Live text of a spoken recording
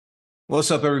What's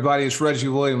up, everybody? It's Reggie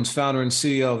Williams, founder and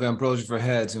CEO of Ambrosia for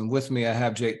Heads. And with me, I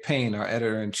have Jake Payne, our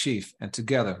editor in chief. And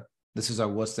together, this is our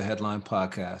What's the Headline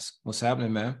podcast. What's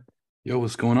happening, man? Yo,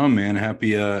 what's going on, man?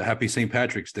 Happy St.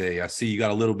 Patrick's Day. I see you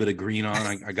got a little bit of green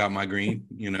on. I got my green,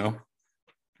 you know.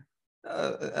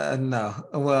 No.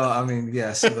 Well, I mean,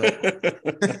 yes, but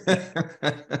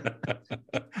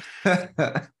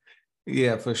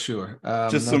yeah, for sure.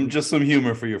 Just some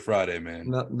humor for your Friday, man.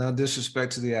 No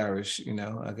disrespect to the Irish.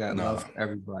 I got No. love for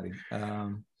everybody.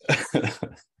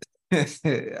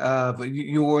 But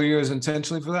you wore yours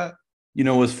intentionally for that? You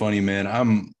know what's funny, man?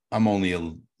 I'm only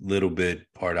a little bit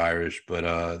part Irish,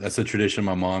 but that's a tradition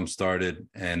my mom started.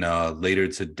 And later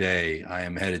today, I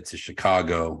am headed to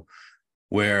Chicago,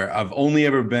 where I've only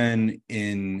ever been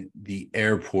in the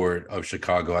airport of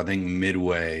Chicago, I think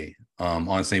Midway,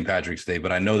 on St. Patrick's Day.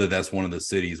 But I know that that's one of the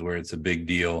cities where it's a big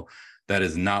deal. That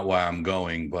is not why I'm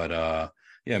going. But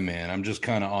yeah, man, I'm just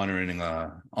kind of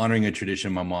honoring a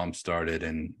tradition my mom started.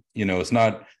 And, it's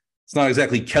not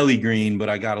exactly Kelly green, but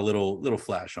I got a little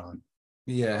flash on.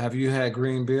 Yeah. Have you had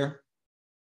green beer?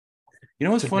 You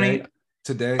know what's funny?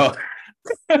 Today? Oh.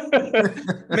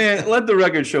 Man, let the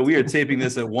record show we are taping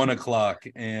this at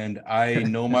 1:00, and I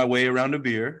know my way around a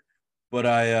beer, but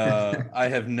I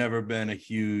have never been a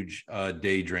huge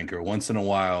day drinker. Once in a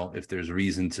while, if there's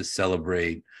reason to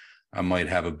celebrate, I might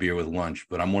have a beer with lunch,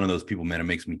 but I'm one of those people, man, it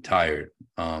makes me tired.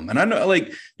 And I know,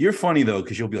 like, you're funny though,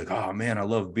 because you'll be like, oh man, I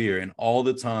love beer. And all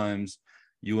the times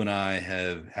you and I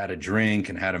have had a drink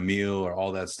and had a meal or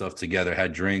all that stuff together,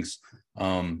 had drinks,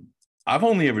 I've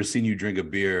only ever seen you drink a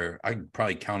beer. I could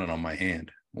probably count it on one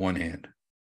hand.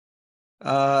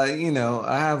 I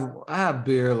have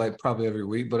beer like probably every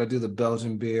week, but I do the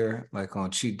Belgian beer like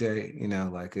on cheat day.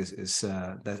 Like it's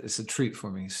a treat for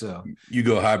me. So you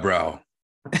go highbrow.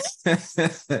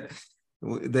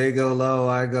 They go low,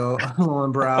 I go low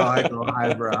and brow, I go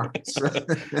highbrow.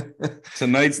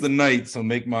 Tonight's the night, so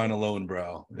make mine a low and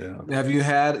brow. Yeah. You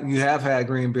have had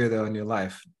green beer though in your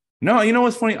life? No, you know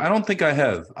what's funny? I don't think I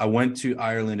have. I went to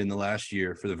Ireland in the last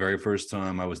year for the very first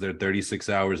time. I was there 36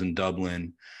 hours in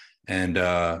Dublin, and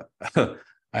I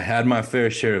had my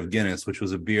fair share of Guinness, which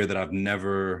was a beer that I've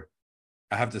never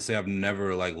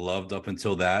like loved up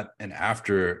until that. And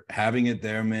after having it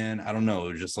there, man, I don't know.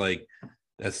 It was just like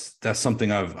that's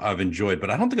something I've enjoyed, but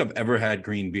I don't think I've ever had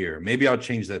green beer. Maybe I'll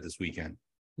change that this weekend.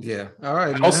 Yeah. All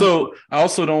right. I also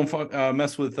don't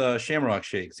mess with Shamrock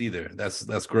shakes either.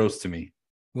 That's gross to me.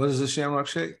 What is a Shamrock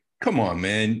shake? Come on,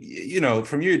 man.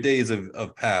 From your days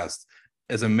of past,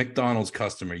 as a McDonald's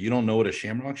customer, you don't know what a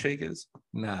Shamrock shake is?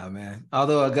 Nah, man.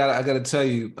 Although I gotta tell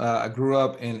you, I grew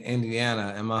up in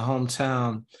Indiana, and my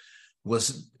hometown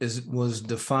was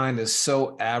defined as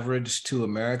so average to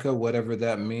America, whatever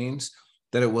that means,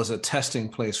 that it was a testing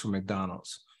place for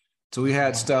McDonald's. So we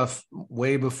had stuff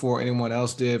way before anyone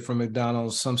else did from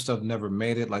McDonald's. Some stuff never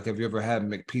made it. Like, have you ever had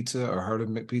McPizza or heard of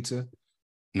McPizza?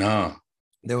 No.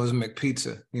 There was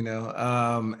McPizza,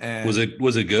 and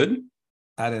was it good?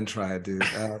 I didn't try it, dude.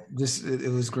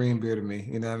 It was green beer to me,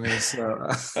 you know what I mean? So,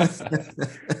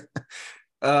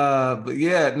 but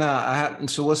yeah,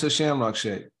 so what's a Shamrock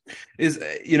shake? It's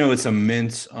a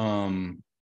mint. I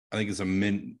think it's a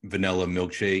mint vanilla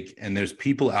milkshake, and there's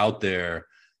people out there.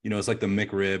 It's like the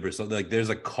McRib or something. Like, there's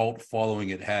a cult following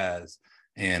it has,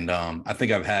 and I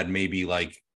think I've had maybe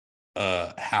like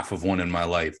half of one in my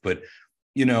life, but.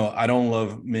 I don't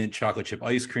love mint chocolate chip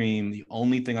ice cream. The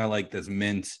only thing I like that's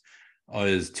mint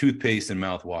is toothpaste and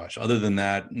mouthwash. Other than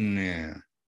that, nah.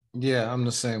 Yeah, I'm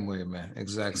the same way, man.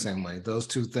 Exact same way. Those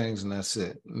two things, and that's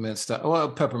it. Mint stuff. Well,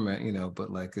 peppermint,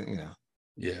 but like,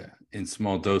 Yeah, in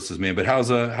small doses, man. But how's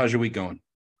your week going?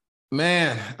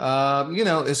 Man,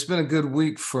 it's been a good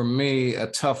week for me. A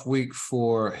tough week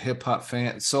for hip hop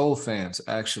fans, soul fans,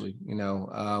 actually.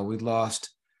 We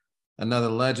lost another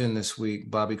legend this week.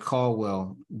 Bobby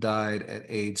Caldwell died at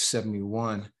age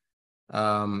 71.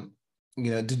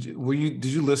 Did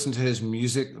you listen to his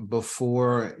music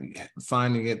before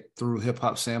finding it through hip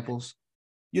hop samples?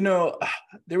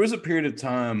 There was a period of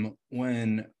time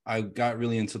when I got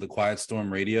really into the Quiet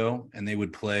Storm radio, and they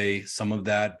would play some of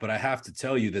that. But I have to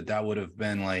tell you that would have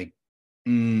been like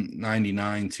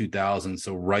 99, 2000.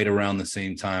 So right around the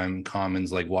same time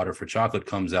Common's like Water for Chocolate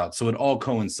comes out. So it all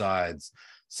coincides.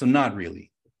 So not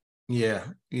really. Yeah.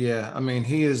 I mean,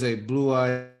 he is a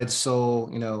blue-eyed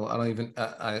soul.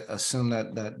 I assume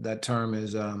that term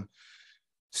is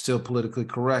still politically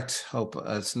correct. Hope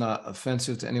it's not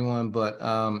offensive to anyone, but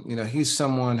he's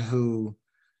someone who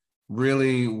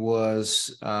really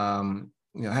was,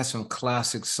 has some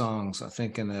classic songs. I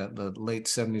think in the late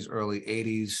 70s, early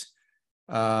 80s.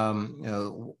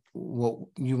 What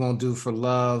You Won't Do for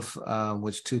Love,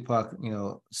 which Tupac,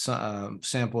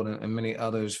 sampled, and many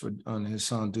others on his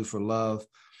song Do for Love.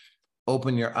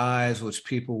 Open Your Eyes, which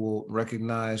people will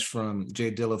recognize from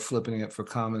Jay Dilla flipping it for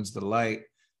Common's Delight.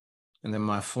 And then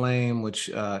My Flame, which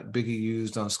Biggie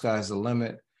used on Sky's the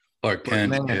Limit. Clark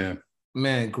Kent, yeah.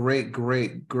 Man,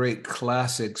 great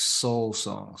classic soul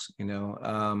songs.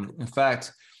 In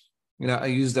fact, I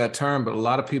use that term, but a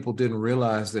lot of people didn't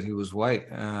realize that he was white.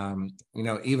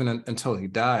 Even until he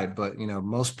died. But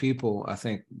most people, I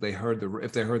think, if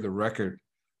they heard the record,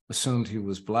 assumed he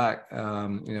was black.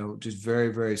 Just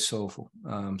very, very soulful.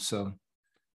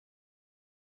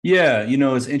 Yeah,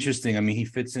 it's interesting. I mean, he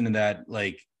fits into that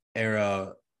like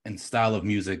era and style of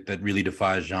music that really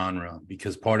defies genre,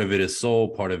 because part of it is soul,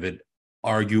 part of it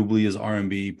arguably is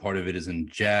R&B, part of it is in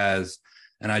jazz.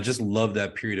 And I just love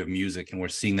that period of music, and we're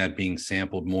seeing that being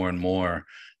sampled more and more.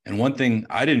 And one thing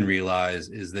I didn't realize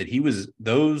is that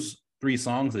those 3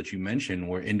 songs that you mentioned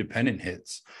were independent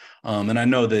hits. And I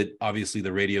know that obviously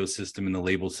the radio system and the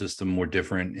label system were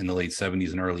different in the late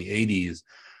 70s and early 80s,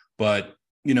 but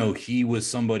he was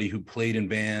somebody who played in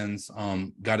bands,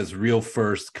 got his real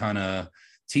first kind of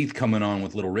teeth coming on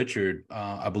with Little Richard,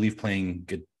 I believe playing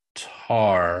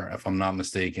guitar, if I'm not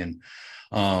mistaken.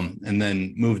 And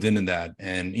then moved into that.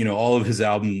 And, all of his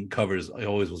album covers, I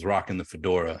always was rocking the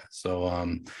fedora. So,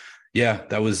 yeah,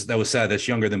 that was sad. That's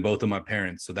younger than both of my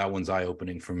parents. So that one's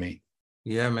eye-opening for me.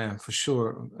 Yeah, man, for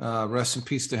sure. Rest in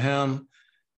peace to him,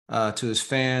 to his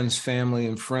fans, family,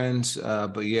 and friends.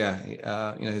 But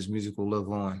yeah, his music will live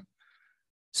on.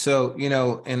 So,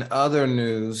 in other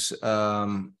news,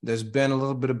 there's been a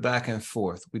little bit of back and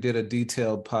forth. We did a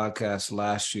detailed podcast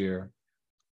last year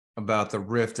about the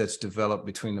rift that's developed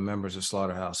between the members of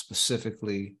Slaughterhouse,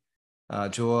 specifically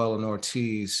Joel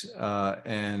Ortiz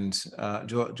and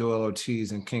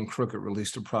King Crooked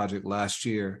released a project last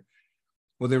year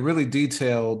where they really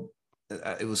detailed.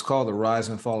 It was called The Rise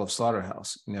and Fall of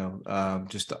Slaughterhouse.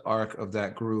 Just the arc of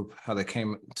that group, how they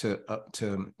came to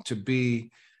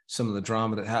be, some of the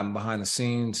drama that happened behind the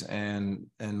scenes, and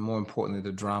more importantly,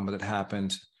 the drama that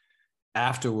happened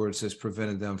afterwards has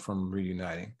prevented them from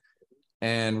reuniting.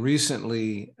 And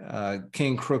recently,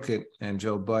 King Crooked and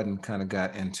Joe Budden kind of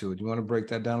got into it. You want to break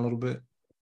that down a little bit?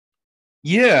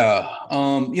 Yeah.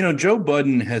 Joe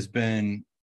Budden has been,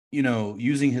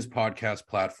 using his podcast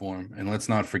platform. And let's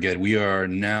not forget, we are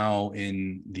now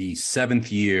in the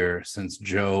 7th year since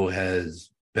Joe has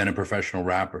been a professional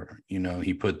rapper.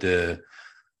 He put the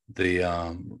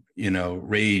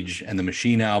Rage and the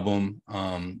Machine album,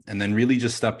 and then really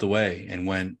just stepped away and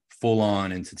went full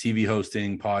on into TV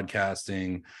hosting,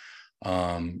 podcasting,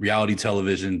 reality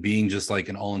television, being just like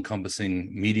an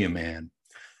all-encompassing media man.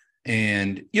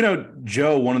 And,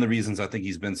 Joe, one of the reasons I think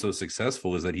he's been so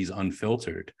successful is that he's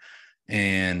unfiltered.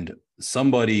 And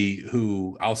somebody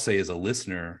who I'll say is a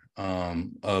listener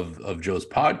of Joe's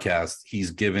podcast,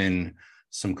 he's given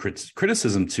some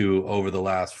criticism to over the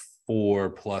last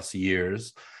 4+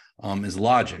 years, is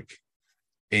Logic.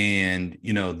 And,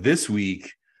 this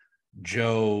week,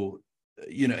 Joe,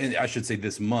 and I should say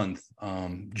this month,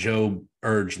 Joe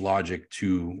urged Logic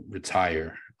to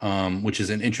retire, which is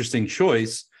an interesting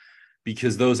choice,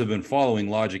 because those have been following,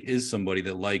 Logic is somebody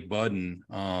that, like Budden,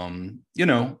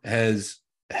 has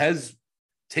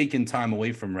taken time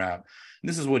away from rap. And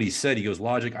this is what he said. He goes,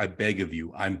 "Logic, I beg of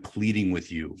you, I'm pleading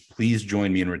with you. Please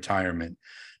join me in retirement.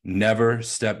 Never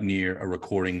step near a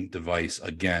recording device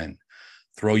again.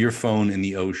 Throw your phone in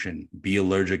the ocean. Be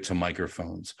allergic to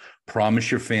microphones.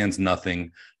 Promise your fans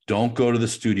nothing. Don't go to the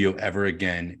studio ever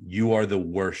again. You are the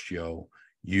worst, yo.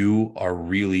 You are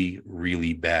really,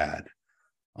 really bad."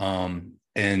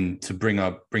 And to bring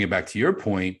it back to your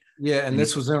point. Yeah, and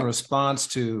this was in response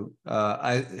to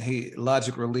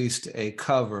Logic released a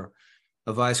cover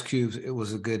of Ice Cube's "It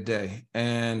Was a Good Day,"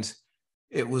 and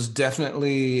it was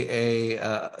definitely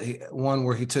one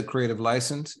where he took creative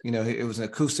license. It was an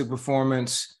acoustic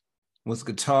performance with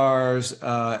guitars,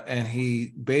 and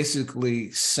he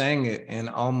basically sang it in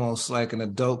almost like an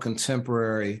adult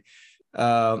contemporary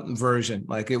version.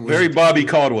 Like, it was very Bobby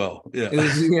Caldwell. Yeah, it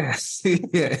was, yes,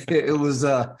 yeah.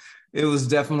 It was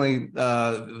definitely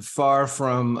far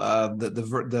from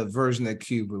the version that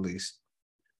Cube released.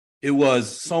 It was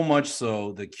so much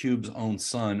so that Cube's own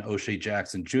son, O'Shea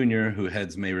Jackson Jr., who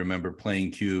heads may remember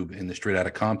playing Cube in the Straight Outta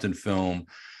Compton film,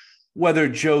 whether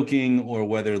joking or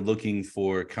whether looking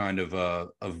for kind of a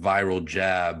viral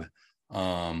jab,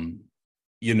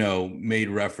 made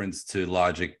reference to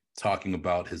Logic talking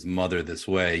about his mother this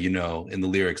way, in the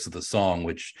lyrics of the song,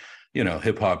 which,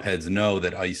 hip hop heads know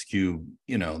that Ice Cube,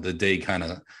 the day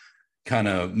kind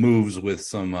of moves with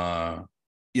some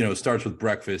starts with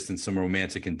breakfast and some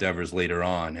romantic endeavors later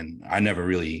on. And I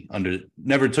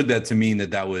never took that to mean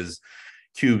that was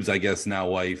Cube's, I guess, now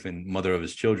wife and mother of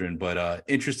his children. But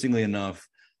interestingly enough,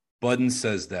 Budden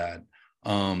says that.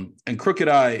 And Crooked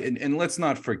Eye, and let's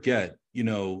not forget,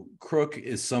 Crook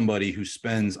is somebody who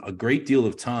spends a great deal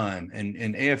of time, and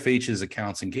AFH's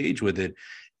accounts engage with it,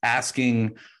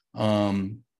 asking,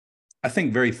 I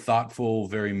think, very thoughtful,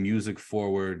 very music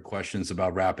forward questions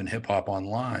about rap and hip hop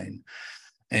online.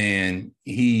 And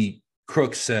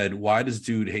Crook said, "Why does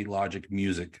dude hate Logic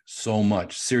music so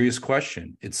much? Serious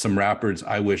question. It's some rappers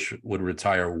I wish would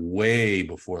retire way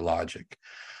before Logic."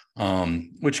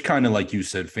 Which kind of, like you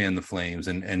said, fan the flames,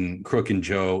 and Crook and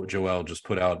Joel just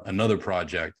put out another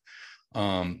project.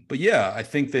 But yeah, I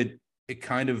think that it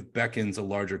kind of beckons a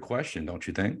larger question, don't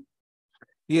you think?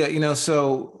 Yeah,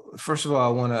 so first of all,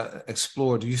 I want to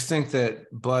explore, do you think that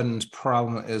Budden's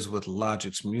problem is with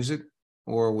Logic's music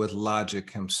or with Logic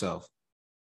himself?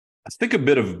 I think a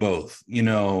bit of both,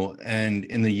 and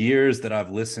in the years that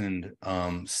I've listened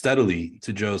steadily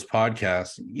to Joe's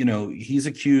podcast, he's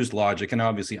accused Logic, and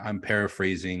obviously I'm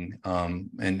paraphrasing,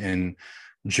 and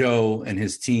Joe and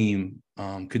his team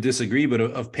could disagree, but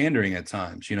of pandering at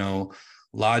times.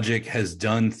 Logic has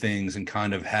done things and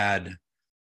kind of had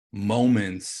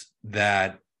moments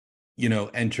that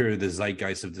enter the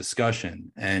zeitgeist of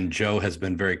discussion, and Joe has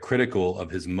been very critical of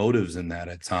his motives in that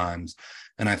at times.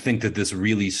 And I think that this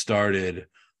really started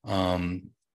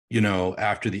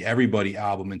after the Everybody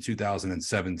album in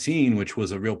 2017, which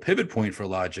was a real pivot point for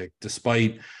Logic,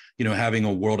 despite having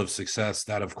a world of success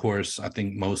that, of course, I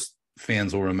think most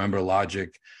fans will remember.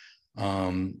 Logic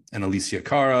and Alicia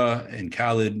Cara and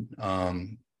Khaled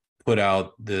put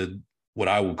out what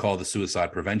I would call the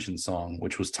suicide prevention song,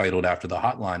 which was titled after the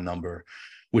Hotline number,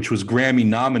 which was Grammy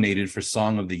nominated for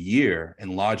Song of the Year.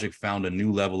 And Logic found a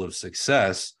new level of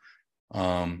success,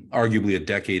 arguably a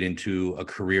decade into a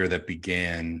career that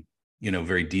began,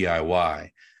 very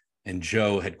DIY. And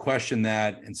Joe had questioned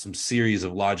that, and some series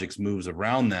of Logic's moves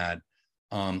around that.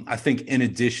 I think in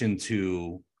addition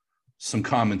to some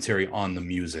commentary on the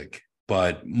music,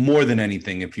 but more than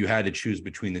anything, if you had to choose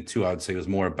between the two, I would say it was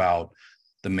more about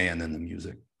the man than the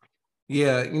music.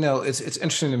 Yeah, it's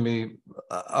interesting to me.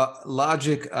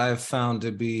 Logic I've found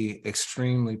to be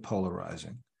extremely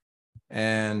polarizing,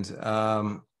 and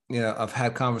I've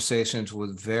had conversations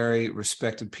with very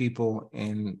respected people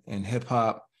in hip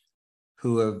hop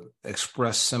who have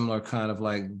expressed similar kind of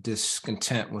like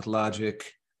discontent with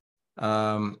Logic.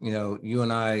 You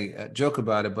and I joke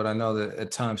about it, but I know that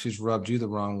at times he's rubbed you the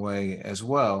wrong way as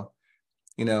well.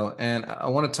 And I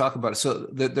want to talk about it. So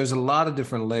there's a lot of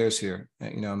different layers here,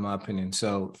 in my opinion.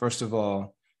 So first of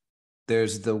all,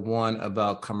 there's the one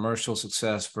about commercial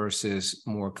success versus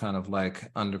more kind of like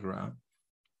underground.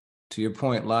 To your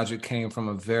point, Logic came from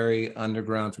a very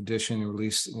underground tradition. He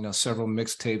released, several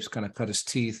mixtapes, kind of cut his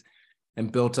teeth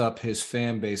and built up his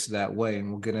fan base that way. And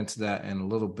we'll get into that in a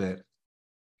little bit.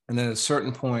 And then at a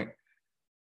certain point,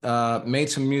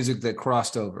 made some music that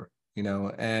crossed over,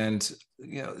 and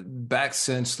back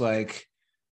since like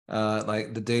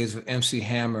the days of MC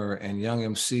Hammer and Young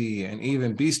MC and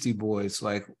even Beastie Boys,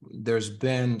 like there's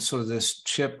been sort of this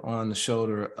chip on the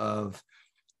shoulder of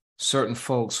certain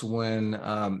folks when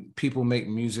people make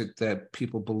music that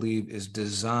people believe is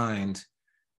designed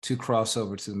to cross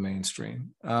over to the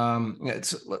mainstream.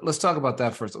 Let's talk about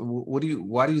that first.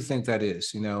 Why do you think that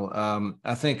is?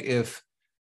 I think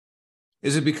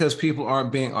is it because people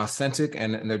aren't being authentic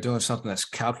and they're doing something that's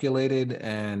calculated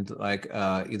and like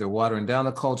either watering down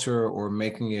the culture or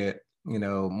making it,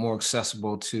 more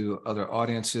accessible to other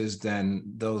audiences than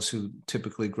those who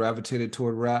typically gravitated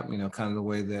toward rap, kind of the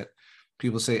way that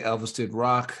people say Elvis did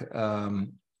rock.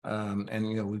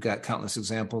 And, we've got countless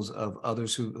examples of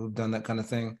others who've done that kind of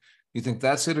thing. You think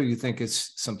that's it, or you think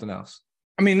it's something else?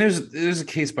 I mean, there's a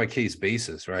case by case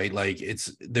basis, right? Like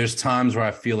there's times where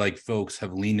I feel like folks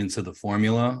have leaned into the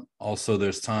formula. Also,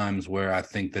 there's times where I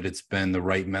think that it's been the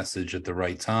right message at the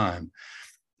right time.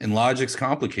 And Logic's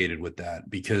complicated with that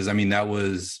because, I mean, that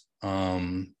was,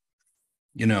 2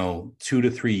 to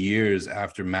 3 years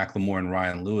after Macklemore and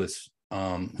Ryan Lewis,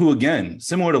 who, again,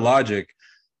 similar to Logic,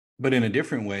 but in a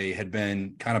different way, had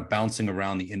been kind of bouncing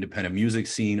around the independent music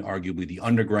scene, arguably the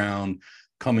underground,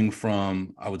 coming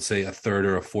from, I would say, a third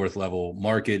or a fourth level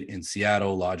market in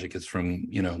Seattle. Logic is from,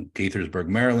 Gaithersburg,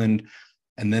 Maryland.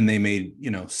 And then they made,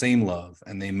 Same Love,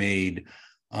 and they made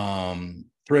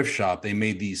Thrift Shop. They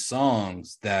made these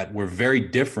songs that were very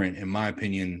different, in my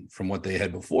opinion, from what they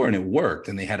had before. And it worked.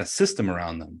 And they had a system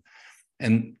around them.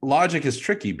 And Logic is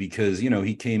tricky because,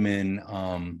 he came in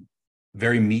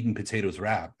very meat and potatoes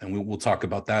rap. And we'll talk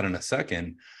about that in a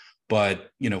second.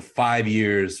 But,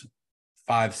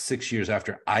 5, 6 years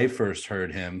after I first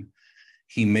heard him,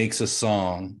 he makes a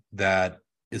song that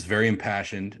is very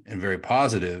impassioned and very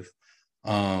positive.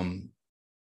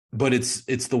 But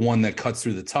it's the one that cuts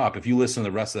through the top. If you listen to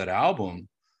the rest of that album,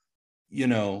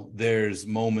 there's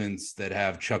moments that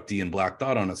have Chuck D and Black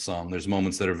Thought on a song. There's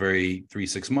moments that are very 3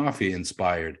 6 Mafia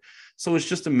inspired. So it's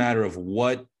just a matter of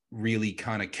what really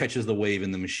kind of catches the wave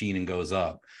in the machine and goes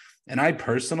up. And I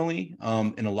personally,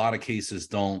 in a lot of cases,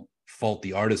 don't fault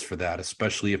the artist for that,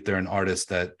 especially if they're an artist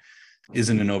that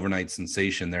isn't an overnight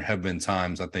sensation. There have been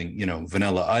times, I think,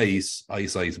 Vanilla Ice,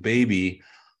 Ice Ice Baby,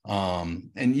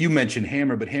 and you mentioned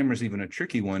Hammer, but Hammer's even a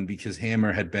tricky one because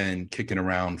Hammer had been kicking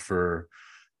around for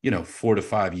 4 to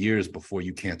 5 years before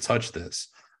You Can't Touch This.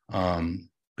 But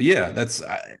yeah, that's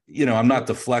I'm not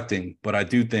deflecting, but I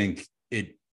do think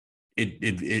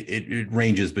it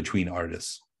ranges between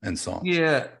artists and songs.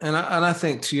 Yeah, and I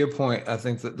think, to your point, I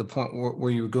think that the point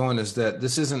where you were going is that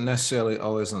this isn't necessarily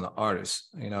always on the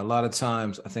artist. A lot of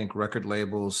times I think record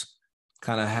labels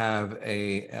kind of have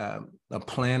a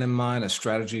plan in mind, a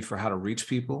strategy for how to reach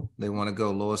people. They want to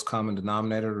go lowest common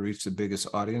denominator to reach the biggest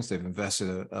audience. They've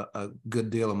invested a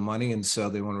good deal of money, and so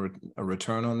they want a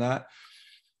return on that.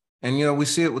 And we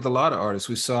see it with a lot of artists.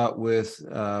 We saw it with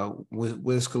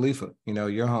Wiz Khalifa,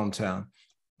 your hometown.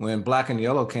 When Black and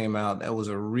Yellow came out, that was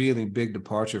a really big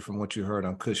departure from what you heard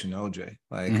on Kush and OJ.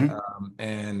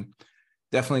 And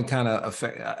definitely kind of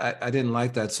affect. I didn't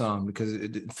like that song because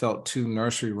it felt too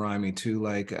nursery rhymey, too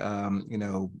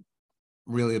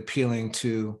really appealing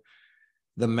to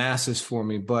the masses for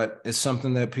me. But it's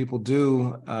something that people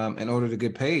do in order to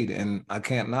get paid, and I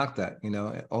can't knock that.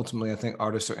 Ultimately, I think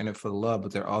artists are in it for the love,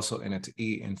 but they're also in it to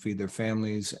eat and feed their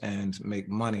families and make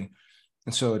money.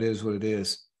 And so it is what it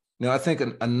is. I think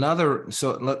another.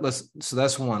 So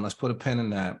that's one. Let's put a pin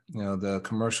in that. The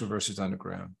commercial versus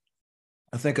underground.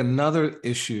 I think another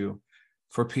issue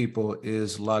for people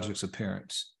is Logic's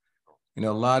appearance.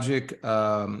 Logic,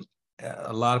 a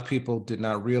lot of people did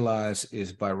not realize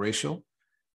is biracial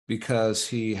because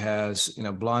he has,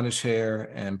 blondish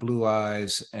hair and blue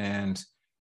eyes, and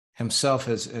himself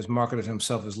has marketed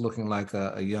himself as looking like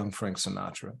a young Frank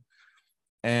Sinatra.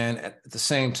 And at the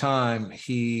same time,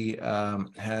 he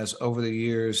has over the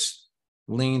years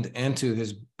leaned into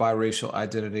his biracial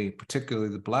identity, particularly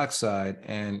the Black side,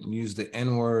 and used the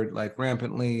N-word like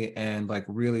rampantly and like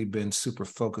really been super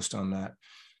focused on that.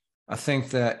 I think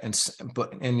that,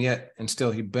 and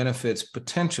still he benefits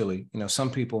potentially. Some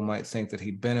people might think that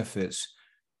he benefits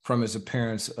from his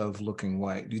appearance of looking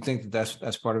white. Do you think that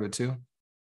that's part of it too?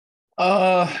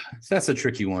 That's a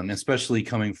tricky one, especially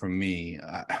coming from me.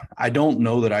 I don't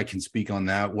know that I can speak on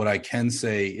that. What I can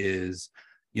say is,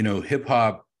 hip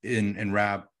hop and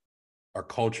rap are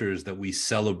cultures that we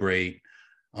celebrate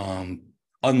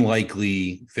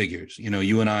unlikely figures.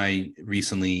 You and I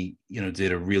recently,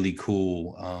 did a really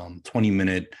cool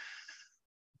 20-minute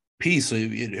piece.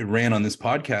 It ran on this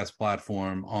podcast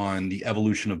platform on the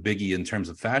evolution of Biggie in terms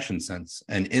of fashion sense.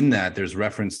 And in that, there's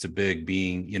reference to Big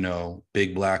being,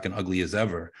 big, black, and ugly as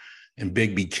ever. And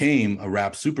Big became a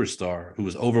rap superstar who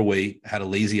was overweight, had a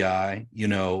lazy eye,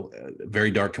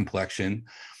 very dark complexion.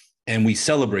 And we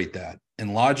celebrate that.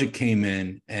 And Logic came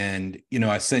in and,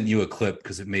 I sent you a clip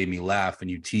because it made me laugh and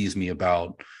you teased me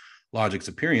about Logic's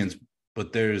appearance.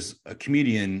 But there's a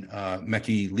comedian,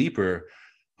 Meki Leeper,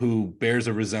 who bears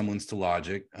a resemblance to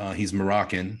Logic. He's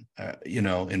Moroccan,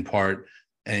 in part.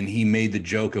 And he made the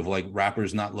joke of like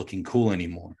rappers not looking cool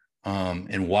anymore,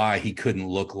 and why he couldn't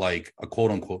look like a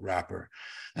quote unquote rapper.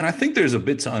 And I think there's a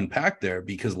bit to unpack there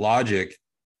because Logic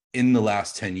in the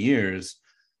last 10 years,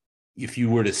 if you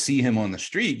were to see him on the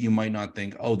street, you might not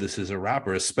think, oh, this is a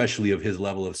rapper, especially of his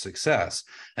level of success.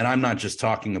 And I'm not just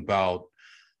talking about,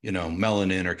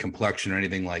 melanin or complexion or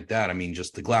anything like that. I mean,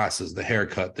 just the glasses, the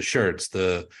haircut, the shirts,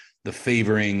 the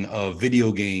favoring of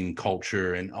video game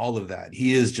culture and all of that.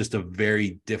 He is just a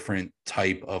very different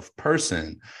type of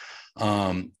person.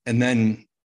 And then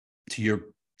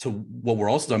to what we're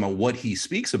also talking about, what he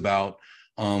speaks about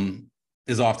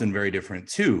is often very different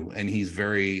too. And he's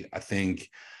very, I think,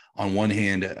 on one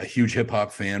hand, a huge hip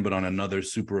hop fan, but on another,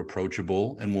 super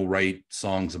approachable and will write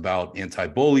songs about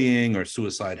anti-bullying or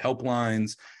suicide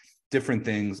helplines, different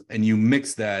things. And you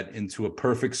mix that into a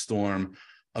perfect storm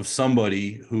of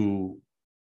somebody who,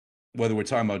 whether we're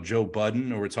talking about Joe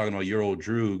Budden or we're talking about your old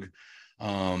Droog,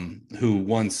 who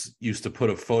once used to put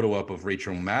a photo up of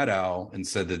Rachel Maddow and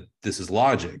said that this is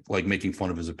Logic, like making fun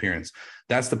of his appearance.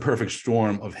 That's the perfect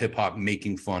storm of hip hop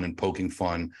making fun and poking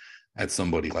fun at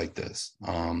somebody like this.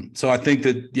 So I think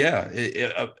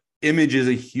that, image is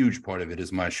a huge part of it,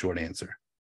 is my short answer.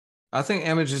 I think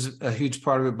image is a huge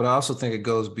part of it, but I also think it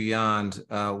goes beyond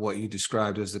what you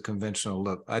described as the conventional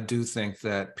look. I do think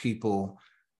that people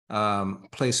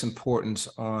place importance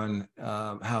on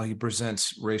how he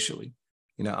presents racially.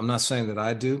 I'm not saying that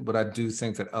I do, but I do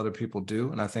think that other people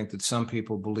do. And I think that some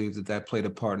people believe that that played a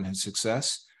part in his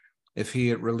success. If he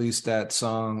had released that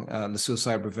song, the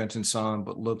suicide prevention song,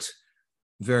 but looked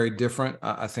very different,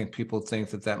 I think people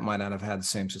think that that might not have had the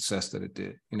same success that it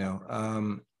did.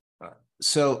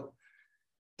 So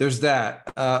there's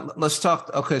that. Let's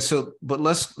talk. Okay, so but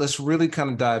let's really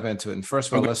kind of dive into it. And first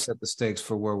of all, Okay. let's set the stakes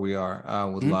for where we are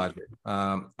with Mhm. Logic.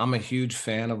 I'm a huge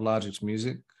fan of Logic's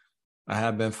music. I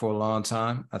have been for a long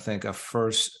time. I think I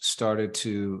first started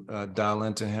to dial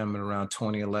into him in around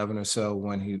 2011 or so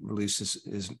when he released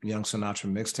his Young Sinatra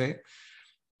mixtape.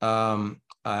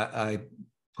 I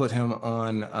put him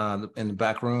on in the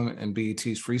back room in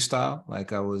BET's Freestyle.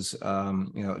 Like I was,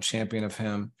 a champion of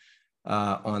him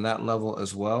on that level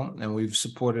as well. And we've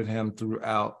supported him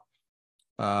throughout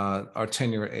our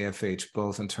tenure at AFH,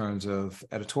 both in terms of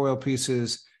editorial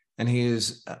pieces, and he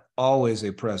is always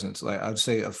a presence. Like I'd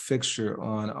say a fixture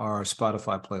on our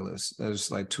Spotify playlist.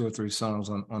 There's like 2 or 3 songs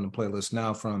on the playlist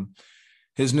now from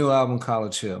his new album,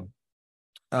 College Hill.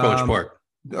 Coach Park.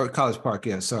 Or College Park,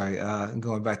 yeah, sorry.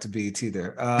 Going back to BET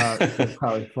there.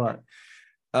 College Park.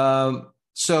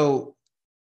 So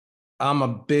I'm a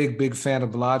big fan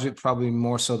of Logic, probably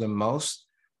more so than most.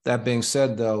 That being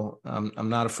said, though, I'm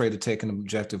not afraid to take an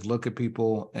objective look at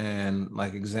people and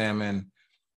like examine,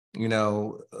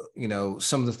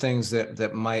 some of the things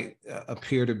that might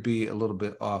appear to be a little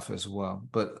bit off as well.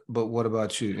 But what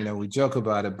about you? We joke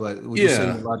about it, but would you say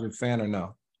you're a Yeah. Logic fan or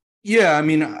no? Yeah, I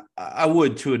mean, I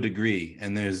would to a degree,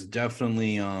 and there's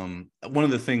definitely one of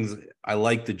the things I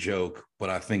like the joke, but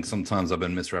I think sometimes I've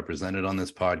been misrepresented on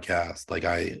this podcast. Like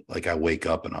I wake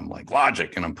up and I'm like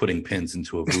Logic, and I'm putting pins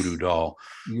into a voodoo doll.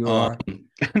 You Um,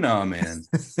 are. no, man.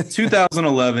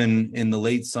 2011 in the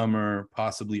late summer,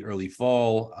 possibly early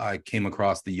fall, I came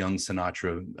across the Young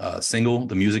Sinatra single,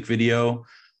 the music video,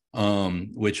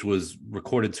 which was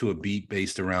recorded to a beat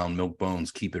based around Milk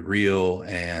Bones' "Keep It Real"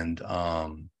 and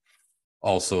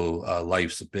also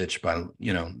Life's a Bitch by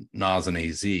Nas and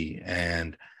AZ.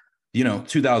 And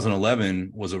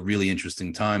 2011 was a really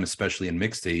interesting time, especially in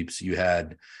mixtapes. You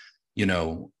had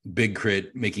Big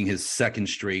Crit making his second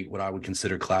straight what I would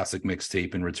consider classic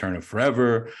mixtape in Return of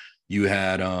Forever. You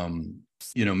had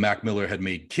Mac Miller had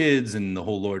made Kids and the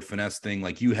whole Lord Finesse thing.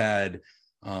 Like you had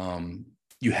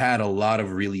a lot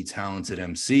of really talented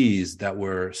MCs that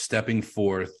were stepping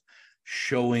forth,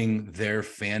 showing their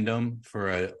fandom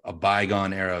for a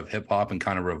bygone era of hip hop and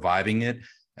kind of reviving it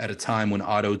at a time when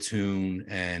auto-tune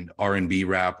and R&B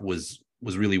rap was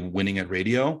really winning at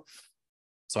radio.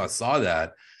 So I saw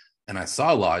that and I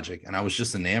saw Logic and I was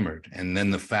just enamored. And then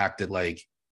the fact that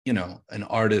an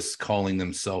artist calling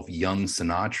themselves Young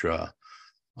Sinatra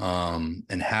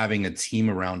and having a team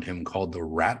around him called the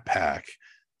Rat Pack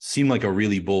seemed like a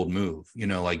really bold move.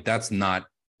 That's not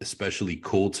especially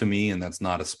cool to me, and that's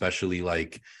not especially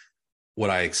like what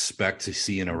I expect to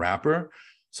see in a rapper.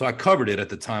 So I covered it at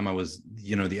the time. I was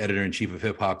the editor-in-chief of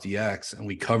Hip Hop DX, and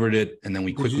we covered it, and then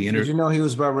we quickly Did you know he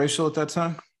was biracial at that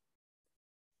time?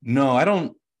 No, I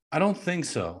don't think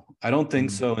so. I don't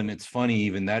think Mm. so. And it's funny,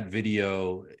 even that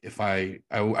video, if I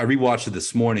rewatched it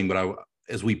this morning, but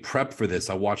as we prepped for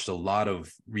this, I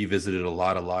revisited a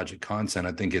lot of Logic content.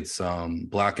 I think it's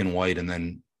black and white and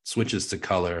then switches to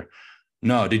color.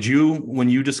 No, did you, when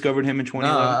you discovered him in No,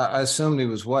 2011? I assumed he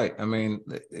was white. I mean,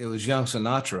 it was Young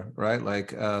Sinatra, right?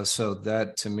 Like, so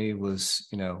that to me was,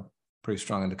 pretty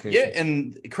strong Yeah, indication.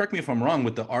 and correct me if I'm wrong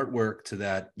with the artwork to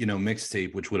that,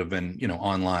 mixtape, which would have been,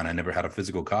 online. I never had a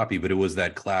physical copy, but it was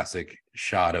that classic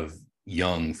shot of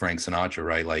young Frank Sinatra,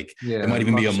 right? Like Yeah, it might the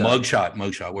even be a mugshot.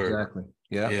 mugshot where, Exactly.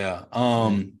 Yeah. yeah.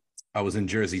 I was in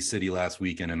Jersey City last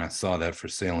weekend and I saw that for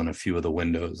sale in a few of the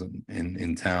windows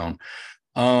in town.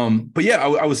 But yeah,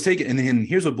 I was taken, and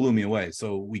here's what blew me away.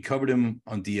 So we covered him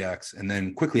on DX, and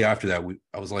then quickly after that,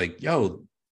 I was like, yo,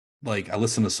 like I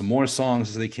listened to some more songs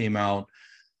as they came out,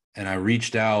 and I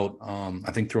reached out,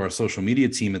 I think through our social media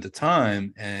team at the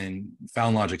time, and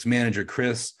found Logic's manager,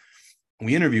 Chris. And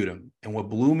we interviewed him, and what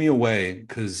blew me away,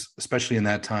 because especially in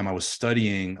that time, I was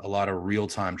studying a lot of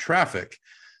real-time traffic.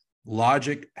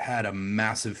 Logic had a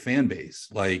massive fan base.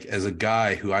 Like as a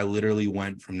guy who I literally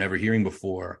went from never hearing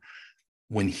before,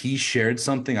 when he shared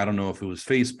something, I don't know if it was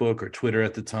Facebook or Twitter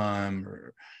at the time,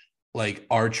 or like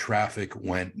our traffic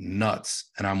went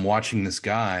nuts. And I'm watching this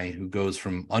guy who goes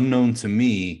from unknown to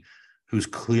me, who's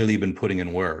clearly been putting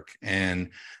in work. And,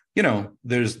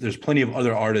 there's plenty of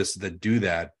other artists that do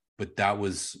that, but that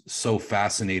was so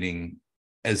fascinating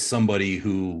as somebody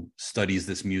who studies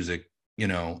this music,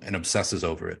 and obsesses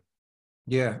over it.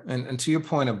 Yeah, and to your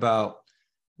point about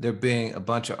there being a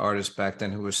bunch of artists back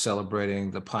then who were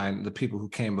celebrating the people who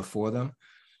came before them.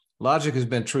 Logic has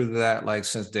been true to that like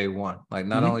since day one. Like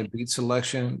not Mm-hmm. only beat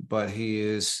selection, but he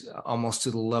is almost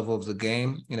to the level of the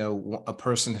game. A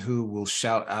person who will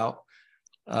shout out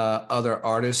other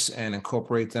artists and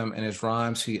incorporate them in his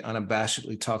rhymes. He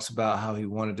unabashedly talks about how he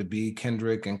wanted to be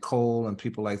Kendrick and Cole and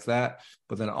people like that,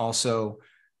 but then also,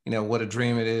 what a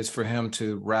dream it is for him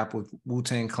to rap with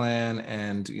Wu-Tang Clan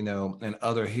and and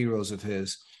other heroes of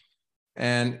his.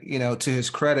 And, to his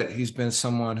credit, he's been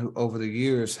someone who over the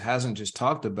years hasn't just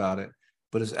talked about it,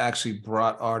 but has actually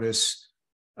brought artists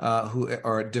who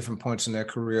are at different points in their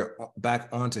career back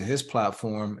onto his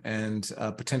platform and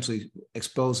potentially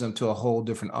expose them to a whole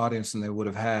different audience than they would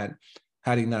have had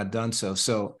he not done so.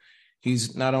 So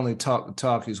he's not only talked the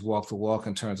talk, he's walked the walk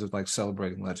in terms of like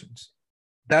celebrating legends.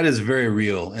 That is very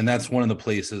real. And that's one of the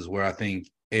places where I think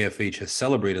AFH has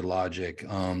celebrated Logic.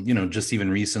 Just even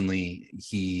recently,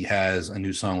 he has a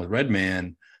new song with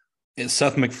Redman. It's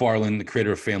Seth MacFarlane, the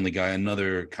creator of Family Guy,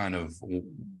 another kind of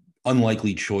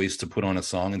unlikely choice to put on a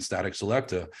song in Static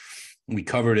Selecta. We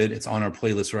covered it. It's on our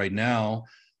playlist right now.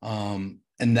 And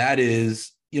that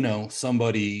is,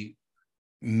 somebody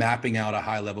mapping out a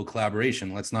high-level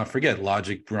collaboration. Let's not forget,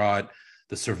 Logic brought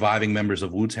the surviving members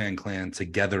of Wu-Tang Clan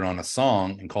together on a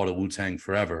song and called it Wu-Tang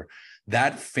Forever.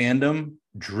 That fandom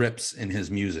drips in his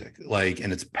music,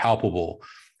 and it's palpable.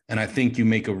 And I think you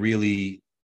make a really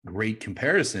great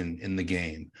comparison in the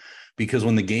game, because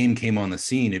when the game came on the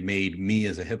scene, it made me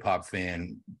as a hip hop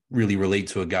fan really relate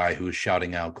to a guy who was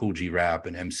shouting out Cool G Rap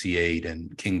and MC8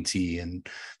 and King T and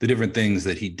the different things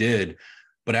that he did.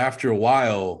 But after a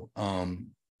while,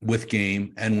 with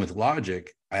Game and with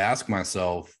Logic, I asked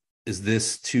myself, is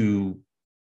this too,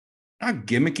 not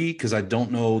gimmicky, because I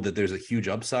don't know that there's a huge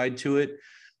upside to it,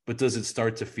 but does it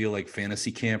start to feel like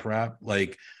fantasy camp rap?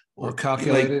 Or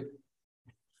calculated?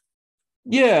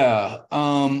 Yeah.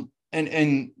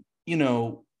 And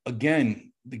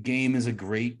again, the Game is a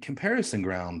great comparison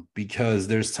ground, because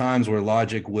there's times where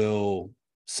Logic will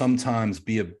sometimes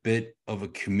be a bit of a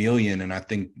chameleon and I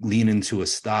think lean into a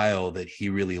style that he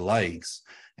really likes.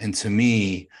 And to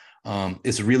me,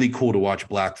 it's really cool to watch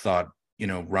Black Thought,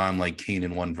 rhyme like Kane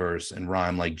in one verse and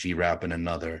rhyme like G-Rap in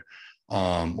another,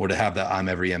 or to have the I'm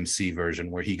Every MC version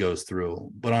where he goes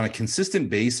through. But on a consistent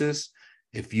basis,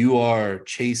 if you are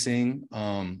chasing,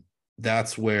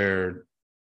 that's where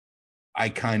I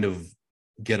kind of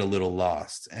get a little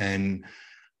lost. And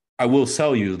I will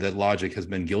tell you that Logic has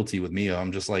been guilty with me.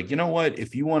 I'm just like, you know what?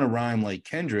 If you want to rhyme like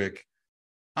Kendrick,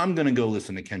 I'm going to go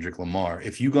listen to Kendrick Lamar.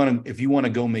 If you want to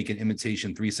go make an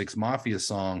imitation 3 6 Mafia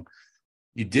song,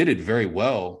 you did it very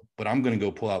well, but I'm going to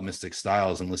go pull out Mystic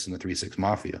Styles and listen to 3 6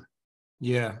 Mafia.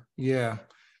 Yeah. Yeah.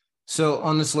 So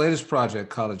on this latest project,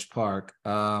 College Park,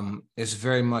 it's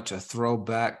very much a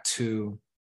throwback to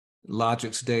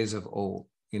Logic's days of old.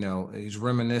 He's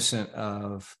reminiscent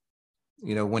of,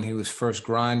 when he was first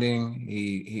grinding.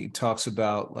 He talks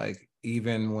about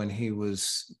even when he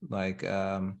was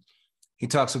he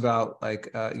talks about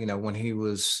when he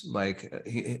was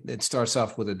it starts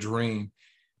off with a dream,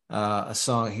 a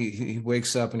song. He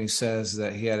wakes up and he says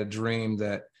that he had a dream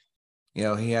that,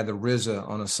 he had the RZA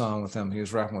on a song with him. He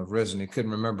was rapping with RZA and he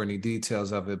couldn't remember any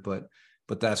details of it, but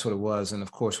that's what it was. And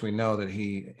of course, we know that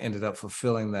he ended up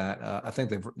fulfilling that. I think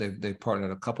they've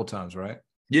partnered a couple times, right?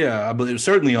 Yeah, I believe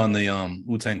certainly on the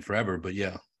Wu-Tang Forever, but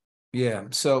yeah. Yeah.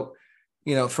 So,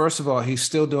 first of all, he's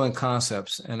still doing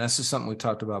concepts, and that's just something we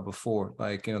talked about before.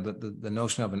 The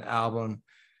notion of an album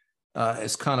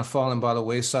is kind of falling by the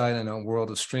wayside in a world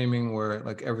of streaming where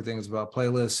everything is about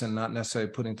playlists and not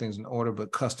necessarily putting things in order,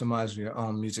 but customizing your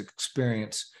own music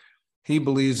experience. He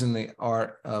believes in the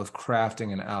art of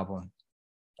crafting an album.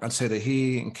 I'd say that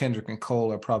he and Kendrick and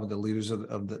Cole are probably the leaders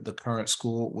of the current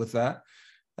school with that.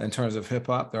 In terms of hip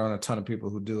hop, there aren't a ton of people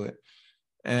who do it.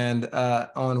 And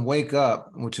on Wake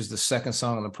Up, which is the second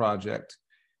song on the project,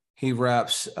 he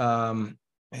raps, the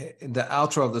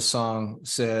outro of the song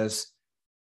says,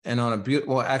 and on a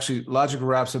beautiful, actually, Logic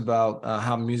raps about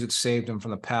how music saved him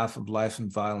from the path of life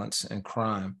and violence and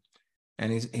crime.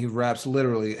 And he raps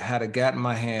literally, had a gat in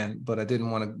my hand, but I didn't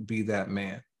want to be that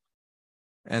man.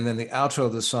 And then the outro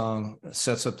of the song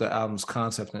sets up the album's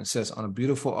concept, and it says, on a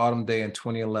beautiful autumn day in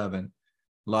 2011,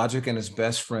 Logic and his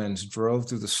best friends drove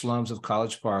through the slums of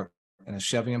College Park in a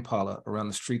Chevy Impala around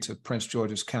the streets of Prince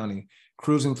George's County,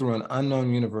 cruising through an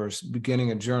unknown universe,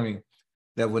 beginning a journey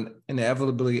that would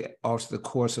inevitably alter the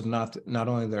course of not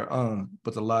only their own,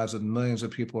 but the lives of millions of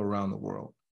people around the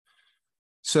world.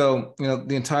 So,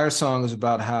 the entire song is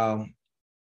about how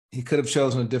he could have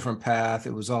chosen a different path.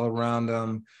 It was all around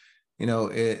him.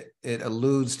 It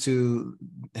alludes to.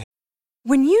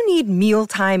 When you need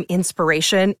mealtime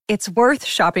inspiration, it's worth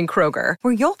shopping Kroger,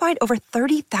 where you'll find over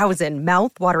 30,000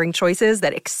 mouth-watering choices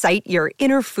that excite your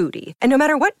inner foodie. And no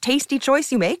matter what tasty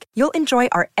choice you make, you'll enjoy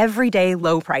our everyday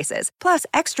low prices, plus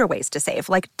extra ways to save,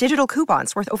 like digital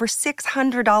coupons worth over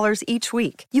 $600 each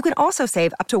week. You can also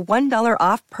save up to $1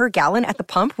 off per gallon at the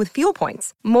pump with fuel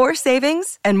points. More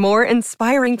savings and more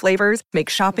inspiring flavors make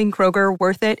shopping Kroger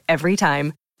worth it every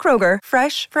time. Kroger,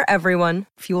 fresh for everyone.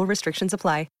 Fuel restrictions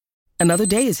apply. Another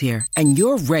day is here, and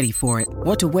you're ready for it.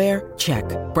 What to wear? Check.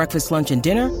 Breakfast, lunch, and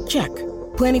dinner? Check.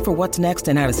 Planning for what's next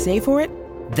and how to save for it?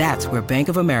 That's where Bank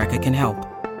of America can help.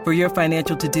 For your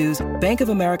financial to-dos, Bank of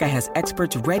America has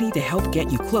experts ready to help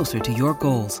get you closer to your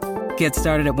goals. Get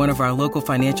started at one of our local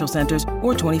financial centers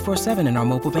or 24/7 in our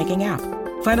mobile banking app.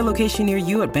 Find a location near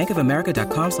you at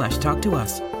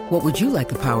bankofamerica.com/talktous. What would you like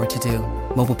the power to do?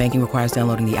 Mobile banking requires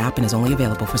downloading the app and is only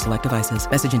available for select devices.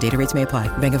 Message and data rates may apply.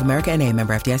 Bank of America NA,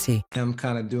 member FDIC. Him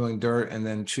kind of doing dirt and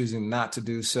then choosing not to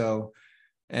do so,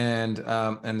 and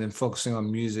then focusing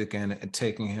on music and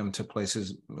taking him to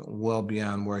places well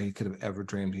beyond where he could have ever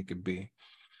dreamed he could be.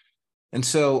 And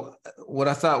so what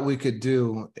I thought we could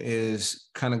do is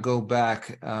kind of go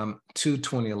back to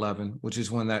 2011, which is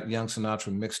when that Young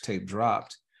Sinatra mixtape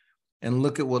dropped, and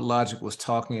look at what Logic was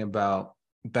talking about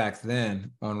back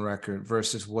then on record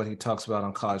versus what he talks about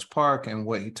on College Park and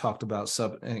what he talked about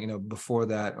before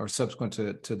that or subsequent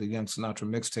to the Young Sinatra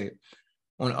mixtape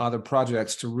on other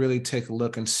projects, to really take a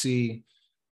look and see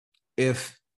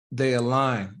if they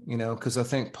align, because I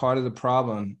think part of the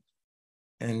problem,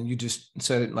 and you just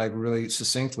said it like really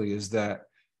succinctly, is that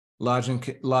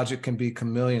Logic can be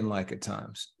chameleon-like at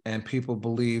times, and people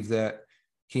believe that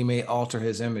he may alter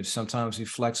his image. Sometimes he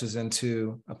flexes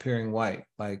into appearing white,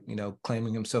 like,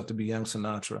 claiming himself to be Young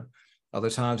Sinatra. Other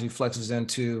times he flexes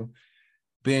into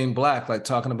being Black, like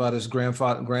talking about his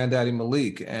granddaddy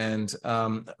Malik, and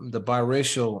the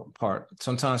biracial part.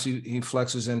 Sometimes he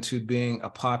flexes into being a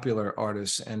popular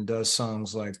artist and does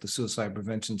songs like the suicide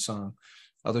prevention song.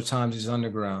 Other times he's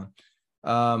underground.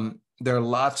 There are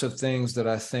lots of things that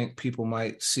I think people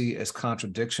might see as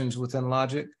contradictions within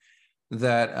Logic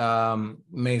that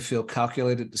may feel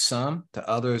calculated to some. To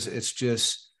others, it's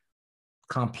just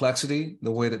complexity,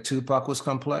 the way that Tupac was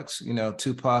complex.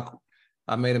 Tupac,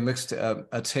 I made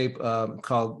a tape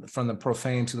called From the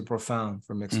Profane to the Profound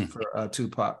for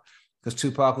Tupac, because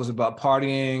Tupac was about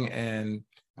partying and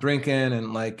drinking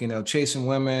and chasing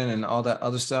women and all that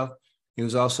other stuff. He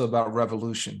was also about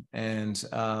revolution and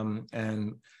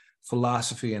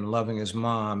philosophy and loving his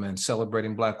mom and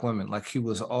celebrating Black women. Like, he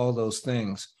was all those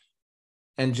things.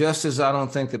 And just as I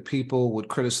don't think that people would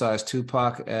criticize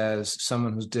Tupac as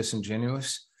someone who's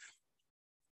disingenuous,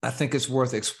 I think it's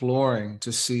worth exploring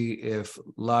to see if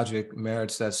Logic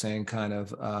merits that same kind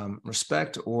of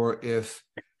respect, or if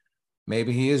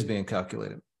maybe he is being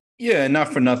calculated. Yeah, not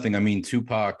for nothing. I mean,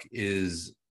 Tupac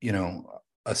is,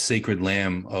 a sacred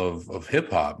lamb of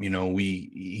hip hop.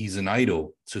 He's an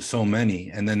idol to so many.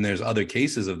 And then there's other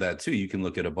cases of that too. You can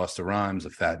look at a Busta Rhymes, a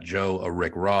Fat Joe, a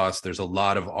Rick Ross. There's a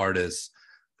lot of artists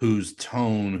whose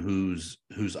tone, whose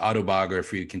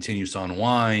autobiography continues to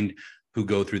unwind, who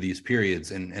go through these periods.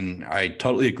 And I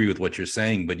totally agree with what you're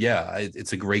saying. But yeah,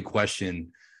 it's a great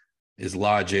question. Is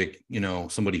Logic,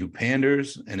 somebody who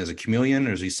panders and is a chameleon,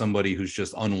 or is he somebody who's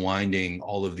just unwinding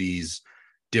all of these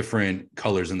different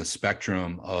colors in the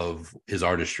spectrum of his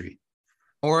artistry?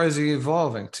 Or is he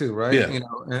evolving too, right? Yeah.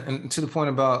 And to the point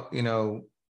about,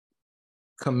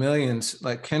 chameleons,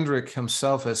 like Kendrick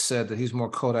himself has said that he's more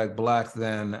Kodak Black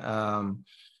than I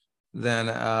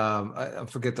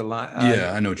forget the line.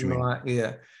 Yeah, I know what you mean.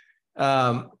 Yeah.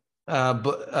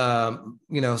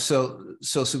 So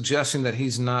suggesting that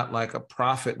he's not like a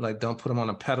prophet, like don't put him on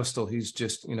a pedestal, he's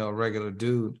just, a regular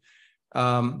dude.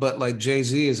 But like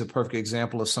Jay-Z is a perfect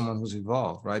example of someone who's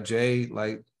evolved, right? Jay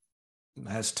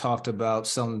has talked about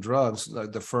selling drugs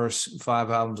like the first 5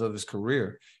 albums of his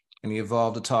career. And he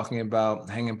evolved to talking about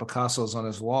hanging Picassos on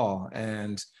his wall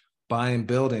and buying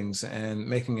buildings and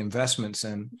making investments.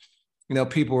 And,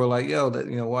 people were like, yo,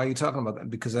 why are you talking about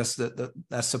that? Because that's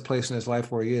the place in his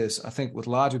life where he is. I think with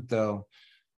Logic, though,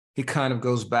 he kind of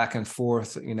goes back and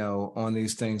forth, on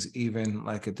these things, even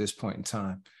like at this point in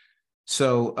time.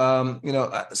 So, I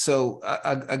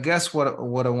guess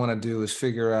what I want to do is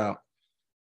figure out,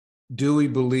 do we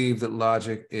believe that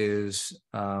Logic is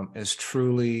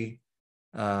truly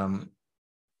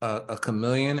a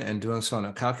chameleon and doing so in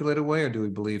a calculated way, or do we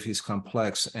believe he's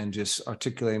complex and just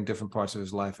articulating different parts of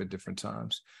his life at different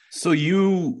times? So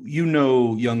you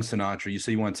know young Sinatra, you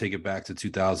say you want to take it back to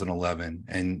 2011,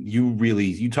 and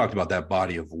you talked about that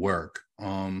body of work.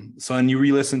 So and you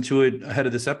re-listened to it ahead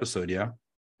of this episode, yeah?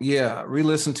 Yeah,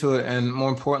 re-listened to it, and more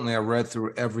importantly, I read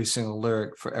through every single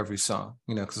lyric for every song,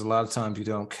 because a lot of times you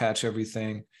don't catch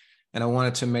everything. And I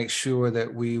wanted to make sure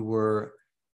that we were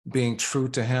being true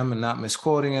to him and not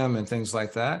misquoting him and things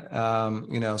like that.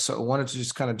 So I wanted to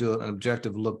just kind of do an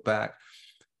objective look back.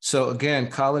 So again,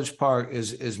 College Park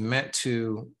is meant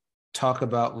to talk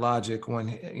about Logic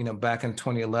when, back in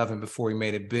 2011, before he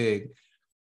made it big.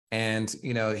 And,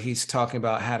 he's talking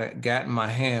about had a gat in my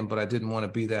hand, but I didn't want to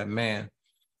be that man.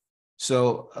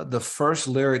 So the first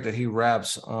lyric that he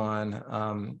raps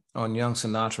on Young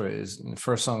Sinatra the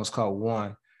first song is called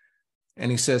One. And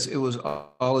he says, it was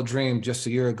all a dream just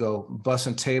a year ago,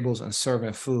 bussing tables and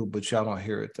serving food, but y'all don't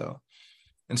hear it though.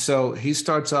 And so he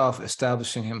starts off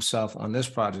establishing himself on this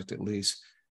project, at least,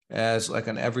 as like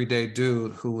an everyday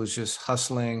dude who was just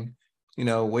hustling,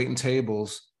 waiting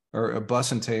tables or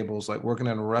bussing tables, like working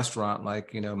in a restaurant,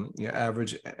 like, your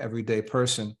average everyday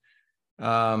person,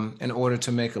 in order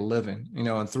to make a living,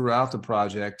 and throughout the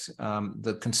project,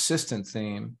 the consistent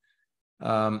theme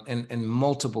in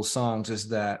multiple songs is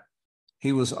that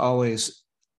he was always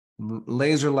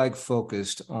laser-like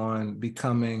focused on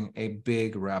becoming a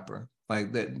big rapper.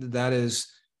 Like that is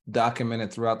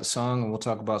documented throughout the song, and we'll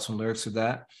talk about some lyrics of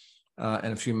that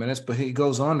in a few minutes. But he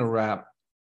goes on to rap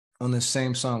on this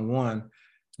same song, One.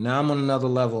 Now I'm on another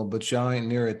level, but y'all ain't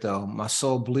near it though. My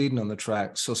soul bleeding on the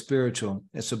track, so spiritual.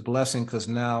 It's a blessing because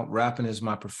now rapping is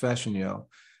my profession, yo.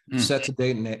 Set to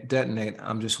detonate.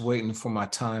 I'm just waiting for my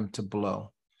time to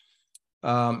blow.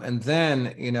 And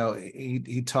then,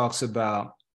 he talks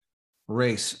about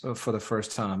race for the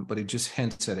first time, but he just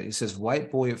hints at it. He says,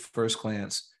 white boy at first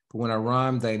glance, but when I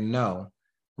rhyme, they know.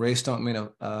 Race don't mean a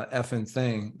effing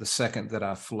thing the second that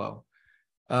I flow.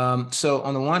 So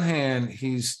on the one hand,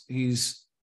 he's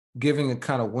giving a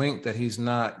kind of wink that he's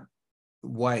not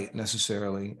white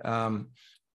necessarily.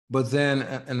 But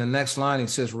then in the next line, he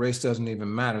says race doesn't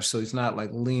even matter. So he's not like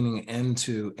leaning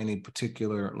into any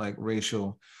particular like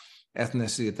racial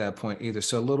ethnicity at that point either.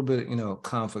 So a little bit,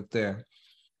 conflict there.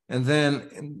 And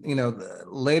then,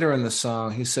 later in the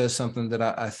song, he says something that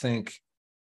I think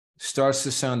starts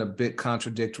to sound a bit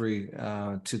contradictory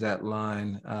to that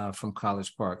line from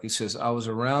College Park. He says, I was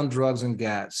around drugs and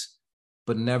gats,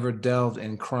 but never delved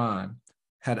in crime,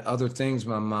 had other things in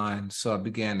my mind, so I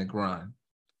began to grind.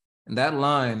 And that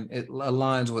line, it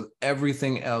aligns with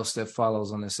everything else that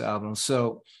follows on this album.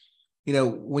 So,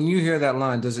 when you hear that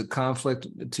line, does it conflict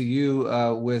to you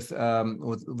with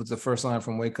the first line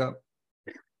from Wake Up?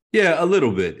 Yeah, a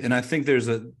little bit. And I think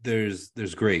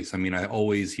there's grace. I mean, I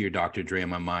always hear Dr. Dre in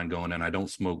my mind going, and I don't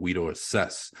smoke weed or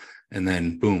cess. And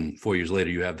then boom, 4 years later,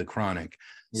 you have the Chronic.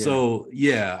 Yeah. So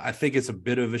yeah, I think it's a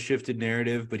bit of a shifted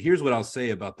narrative, but here's what I'll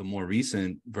say about the more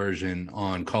recent version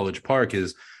on College Park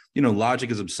is, Logic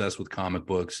is obsessed with comic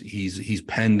books. He's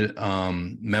penned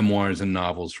memoirs and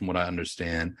novels from what I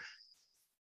understand.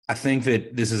 I think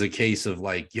that this is a case of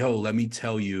like, yo, let me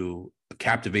tell you a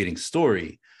captivating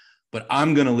story, but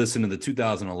I'm going to listen to the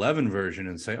 2011 version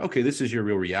and say, okay, this is your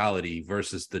real reality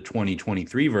versus the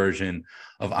 2023 version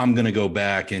of I'm going to go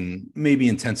back and maybe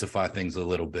intensify things a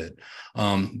little bit.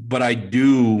 But I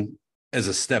do, as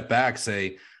a step back,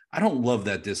 say, I don't love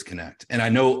that disconnect. And I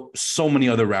know so many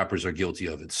other rappers are guilty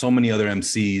of it. So many other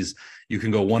MCs, you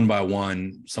can go one by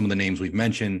one, some of the names we've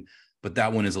mentioned, but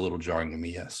that one is a little jarring to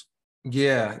me, yes.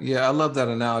 Yeah. I love that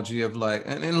analogy of like,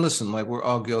 and listen, like we're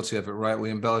all guilty of it, right?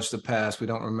 We embellish the past. We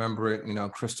don't remember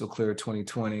it, crystal clear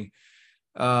 2020.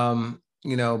 But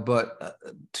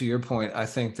to your point, I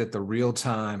think that the real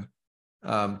time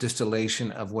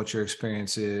distillation of what your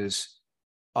experience is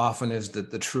often is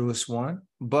the truest one.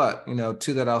 But,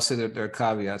 to that, I'll say that there are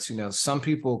caveats. Some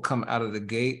people come out of the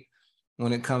gate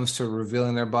when it comes to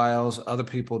revealing their bios. Other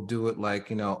people do it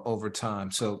like, over time.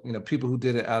 So, people who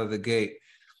did it out of the gate,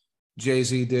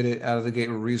 Jay-Z did it out of the gate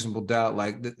with Reasonable Doubt.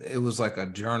 Like it was like a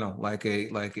journal,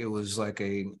 it was like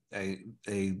a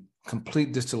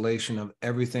complete distillation of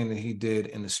everything that he did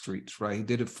in the streets, right? He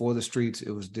did it for the streets.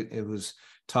 It was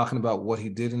talking about what he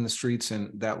did in the streets,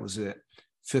 and that was it.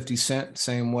 50 Cent,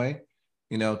 same way,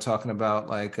 talking about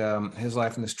like his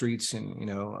life in the streets and,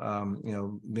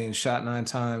 being shot 9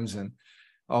 times and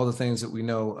all the things that we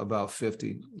know about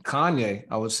 50. Kanye,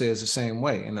 I would say, is the same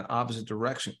way in the opposite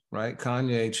direction, right?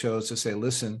 Kanye chose to say,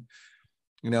 listen,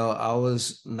 I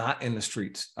was not in the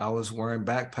streets. I was wearing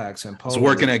backpacks and polos. I was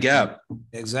working at Gap.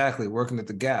 Exactly, working at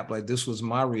the Gap. Like, this was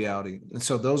my reality. And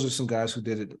so those are some guys who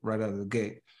did it right out of the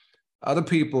gate. Other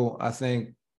people, I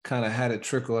think, kind of had it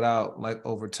trickled out like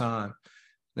over time.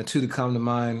 The two that come to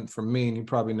mind for me, and you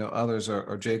probably know others,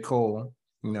 are J. Cole,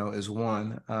 is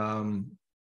one,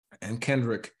 and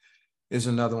Kendrick is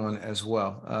another one as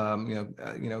well.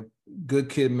 Good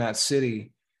Kid, Mad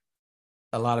City,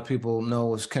 a lot of people know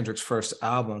was Kendrick's first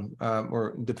album,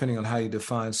 or depending on how you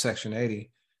define Section 80.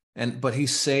 But he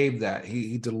saved that.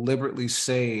 He deliberately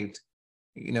saved,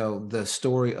 the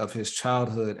story of his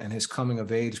childhood and his coming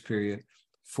of age period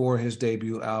for his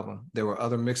debut album. There were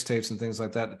other mixtapes and things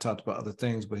like that that talked about other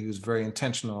things, but he was very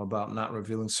intentional about not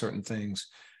revealing certain things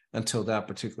until that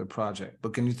particular project.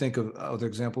 But can you think of other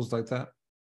examples like that?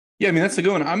 Yeah, I mean, that's a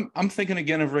good one. I'm thinking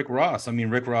again of Rick Ross. I mean,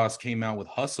 Rick Ross came out with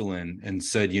Hustlin' and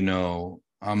said, I know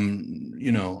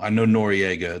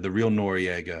Noriega, the real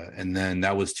Noriega. And then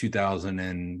that was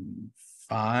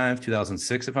 2005,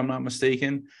 2006, if I'm not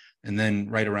mistaken. And then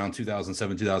right around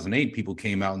 2007, 2008, people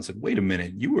came out and said, wait a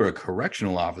minute, you were a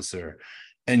correctional officer.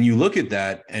 And you look at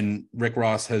that, and Rick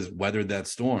Ross has weathered that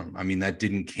storm. I mean, that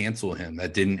didn't cancel him.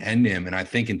 That didn't end him. And I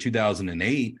think in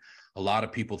 2008, a lot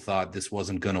of people thought this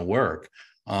wasn't going to work.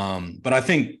 But I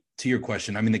think, to your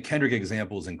question, I mean, the Kendrick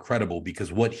example is incredible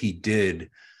because what he did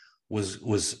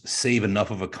was save enough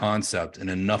of a concept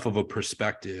and enough of a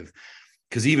perspective.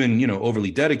 Because even, Overly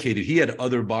Dedicated, he had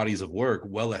other bodies of work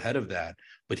well ahead of that,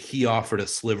 but he offered a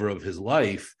sliver of his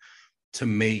life to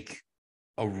make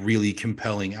a really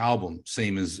compelling album,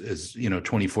 same as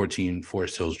 2014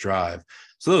 Forest Hills Drive.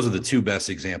 So those are the two best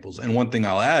examples. And one thing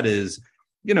I'll add is,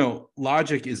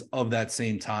 Logic is of that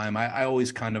same time. I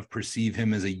always kind of perceive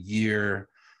him as a year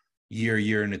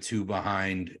and a two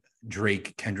behind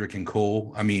Drake, Kendrick, and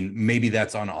Cole. I mean, maybe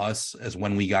that's on us as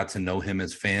when we got to know him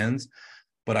as fans.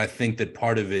 But I think that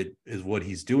part of it is what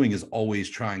he's doing is always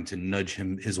trying to nudge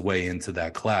his way into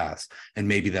that class. And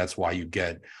maybe that's why you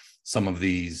get some of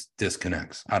these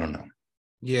disconnects. I don't know.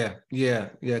 Yeah,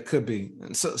 it could be.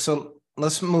 So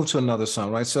let's move to another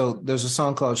song, right? So there's a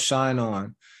song called Shine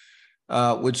On,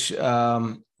 which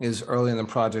is early in the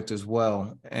project as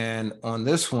well. And on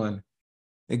this one,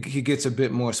 he gets a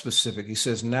bit more specific. He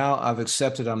says, now I've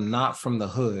accepted I'm not from the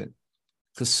hood,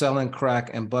 because selling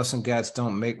crack and busting gats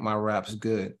don't make my raps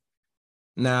good.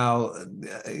 Now,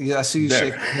 I see you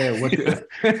shaking your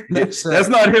head. That's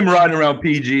not him riding around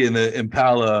PG in the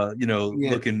Impala,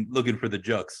 looking for the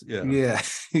jucks. Yeah,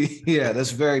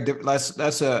 that's very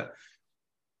different.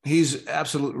 He's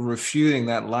absolutely refuting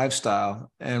that lifestyle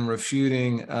and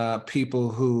refuting people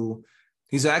who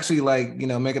he's actually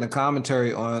making a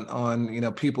commentary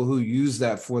on people who use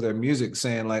that for their music,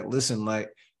 saying like, listen, like,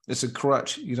 it's a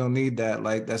crutch. You don't need that.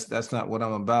 Like, that's not what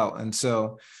I'm about. And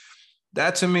so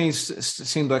that to me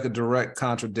seemed like a direct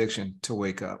contradiction to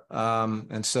Wake Up.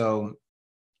 And so,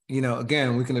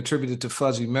 again, we can attribute it to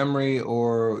fuzzy memory,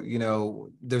 or,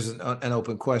 there's an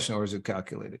open question, or is it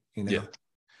calculated? Yeah,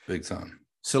 big time.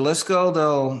 So let's go,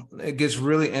 though. It gets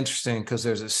really interesting because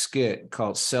there's a skit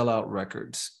called Sellout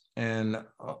Records. And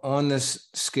on this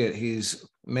skit, he's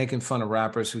making fun of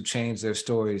rappers who change their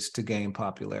stories to gain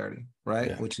popularity, right?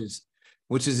 Yeah. Which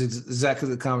is exactly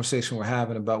the conversation we're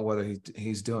having about whether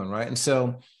he's doing, right? And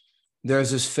so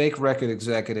there's this fake record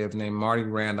executive named Marty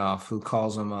Randolph who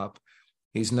calls him up.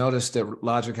 He's noticed that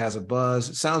Logic has a buzz.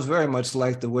 It sounds very much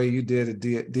like the way you did at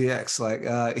DX.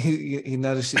 Like he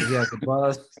noticed he has a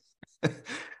buzz.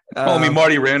 Call me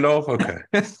Marty Randolph? Okay.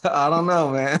 I don't know,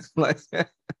 man.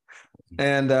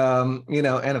 And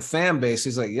a fan base,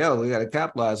 he's like, yo, we got to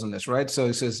capitalize on this, right? So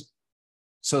he says,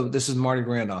 so this is Marty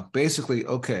Randolph. Basically,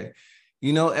 okay,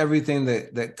 everything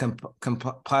that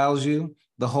compiles you,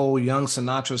 the whole young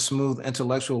Sinatra smooth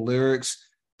intellectual lyrics,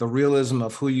 the realism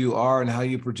of who you are and how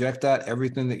you project that,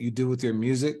 everything that you do with your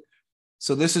music.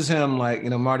 So this is him,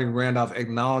 Marty Randolph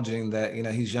acknowledging that,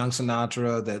 he's young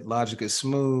Sinatra, that Logic is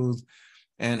smooth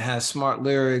and has smart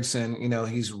lyrics, and,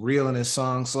 he's real in his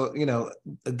songs. So,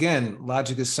 again,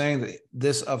 Logic is saying that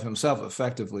this of himself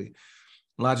effectively.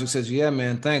 Logic says, yeah,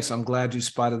 man, thanks. I'm glad you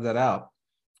spotted that out.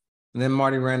 And then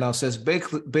Marty Randolph says,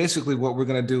 basically what we're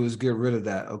going to do is get rid of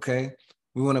that, okay?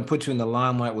 We want to put you in the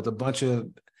limelight with a bunch of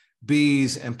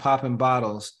bees and popping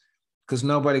bottles because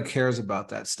nobody cares about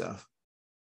that stuff.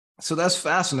 So that's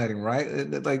fascinating, right?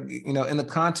 In the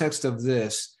context of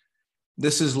this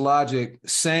is Logic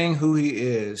saying who he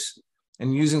is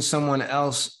and using someone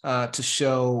else to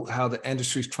show how the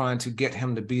industry's trying to get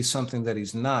him to be something that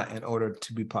he's not in order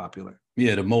to be popular.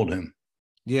 Yeah, to mold him.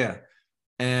 Yeah.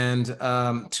 And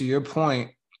to your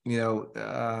point, you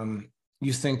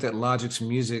think that Logic's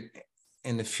music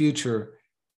in the future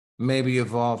maybe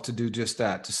evolve to do just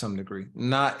that to some degree,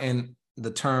 not in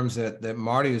the terms that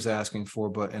Marty is asking for,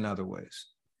 but in other ways.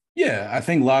 Yeah, I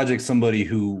think Logic's somebody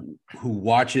who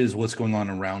watches what's going on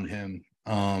around him,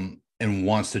 and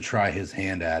wants to try his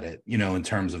hand at it, in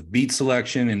terms of beat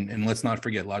selection. And let's not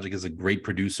forget, Logic is a great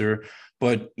producer.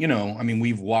 But, I mean,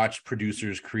 we've watched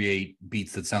producers create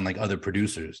beats that sound like other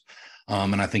producers.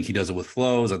 And I think he does it with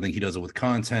flows. I think he does it with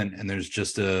content. And there's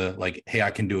just hey, I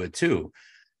can do it too.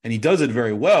 And he does it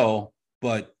very well.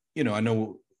 But, I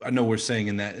know we're saying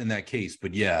in that case,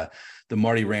 but yeah, the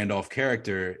Marty Randolph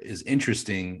character is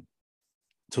interesting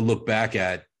to look back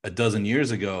at a dozen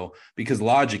years ago, because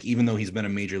Logic, even though he's been a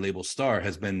major label star,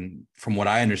 has been, from what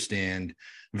I understand,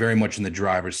 very much in the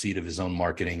driver's seat of his own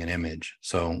marketing and image.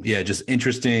 So yeah, just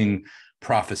interesting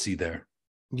prophecy there.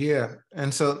 Yeah.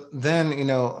 And so then,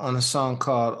 on a song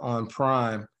called On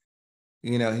Prime,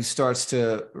 he starts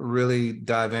to really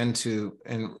dive into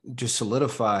and just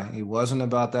solidify. He wasn't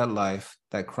about that life,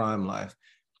 that crime life.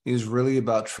 He was really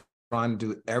about trying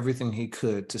to do everything he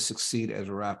could to succeed as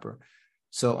a rapper.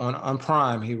 So on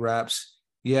Prime, he raps,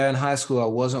 yeah, in high school, I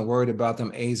wasn't worried about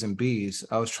them A's and B's.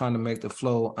 I was trying to make the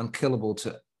flow unkillable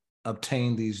to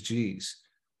obtain these G's.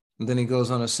 And then he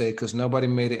goes on to say, because nobody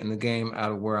made it in the game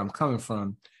out of where I'm coming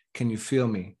from. Can you feel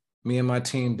me? Me and my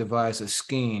team devised a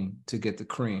scheme to get the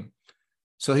cream.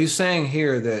 So he's saying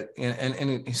here that,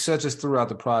 and he says this throughout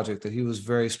the project, that he was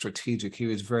very strategic. He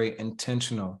was very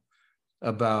intentional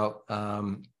about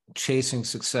chasing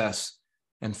success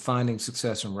and finding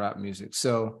success in rap music.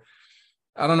 So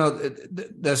I don't know,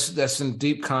 that's in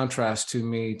deep contrast to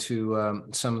me to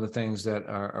some of the things that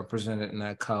are presented in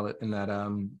that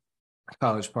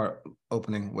college part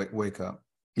opening, Wake Up.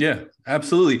 Yeah,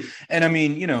 absolutely. And I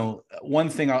mean, one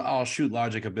thing I'll shoot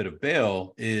Logic a bit of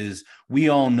bail is, we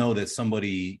all know that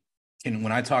somebody can,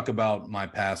 when I talk about my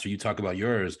past or you talk about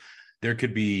yours, there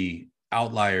could be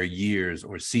outlier years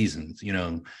or seasons.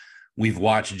 We've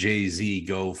watched Jay-Z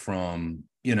go from,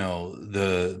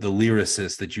 the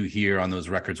lyricist that you hear on those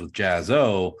records with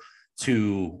Jaz-O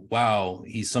to, wow,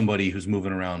 he's somebody who's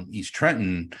moving around East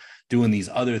Trenton doing these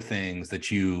other things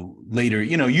that you later,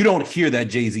 you don't hear that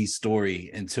Jay-Z story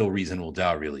until Reasonable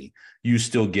Doubt, really. You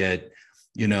still get,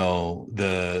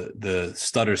 the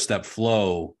stutter step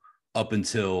flow up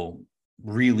until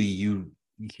really you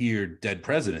hear Dead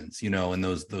Presidents, in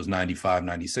those 95,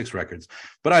 96 records.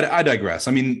 But I digress.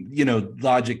 I mean,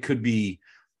 Logic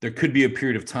there could be a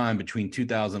period of time between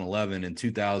 2011 and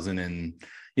 2000 and,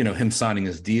 him signing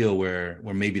his deal where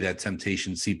maybe that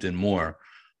temptation seeped in more,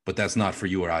 but that's not for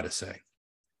you or I to say.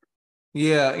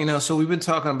 Yeah. So we've been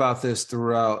talking about this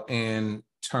throughout in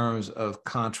terms of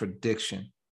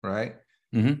contradiction, right?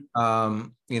 Mm-hmm.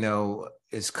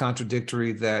 It's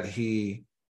contradictory that he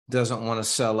doesn't want to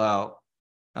sell out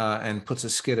and puts a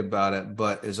skit about it,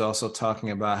 but is also talking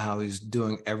about how he's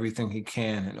doing everything he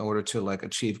can in order to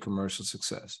achieve commercial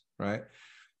success, right?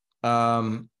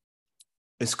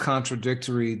 It's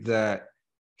contradictory that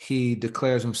he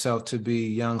declares himself to be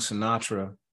young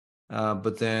Sinatra,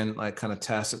 but then kind of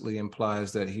tacitly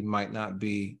implies that he might not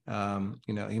be,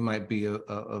 he might be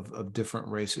of different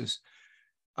races.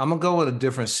 I'm gonna go with a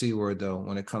different C word though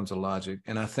when it comes to Logic.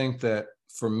 And I think that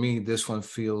for me, this one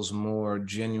feels more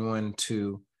genuine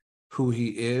to who he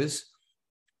is.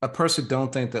 I personally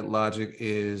don't think that Logic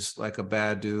is like a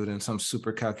bad dude and some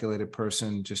super calculated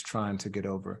person just trying to get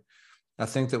over. I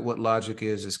think that what Logic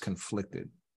is conflicted.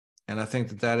 And I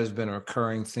think that has been a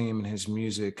recurring theme in his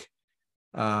music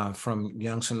from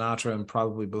young Sinatra and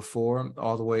probably before,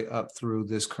 all the way up through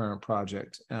this current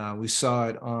project. We saw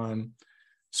it on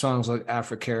songs like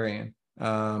Africarian,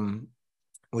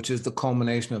 which is the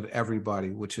culmination of Everybody,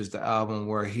 which is the album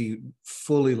where he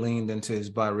fully leaned into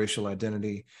his biracial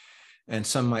identity. And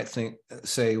some might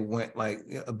say went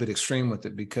a bit extreme with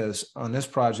it, because on this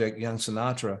project, Young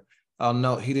Sinatra, I'll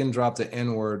note he didn't drop the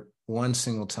N-word one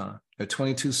single time. There are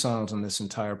 22 songs on this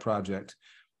entire project.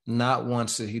 Not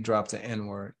once did he drop the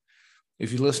N-word.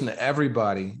 If you listen to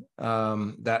Everybody,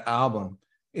 that album,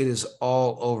 it is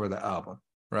all over the album,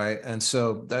 right? And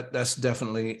so that's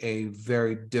definitely a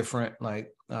very different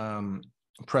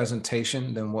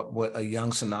presentation than what a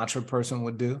young Sinatra person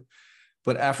would do.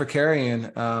 But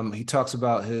Africarian, he talks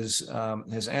about his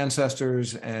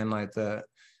ancestors and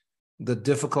the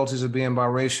difficulties of being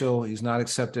biracial. He's not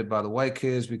accepted by the white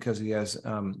kids because he has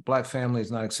black family.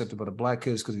 He's not accepted by the black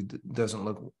kids because he doesn't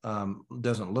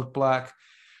look black.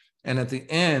 And at the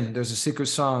end, there's a secret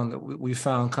song that we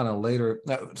found kind of later.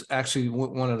 That was actually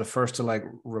one of the first to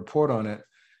report on it,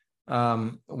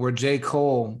 where J.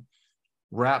 Cole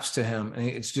raps to him, and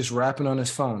it's just rapping on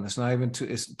his phone. It's not even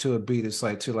it's to a beat. It's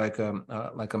like to like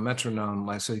a metronome,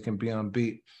 like so he can be on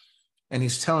beat. And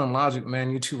he's telling Logic,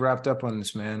 man, you're too wrapped up on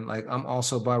this, man. Like, I'm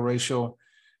also biracial.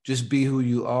 Just be who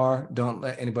you are. Don't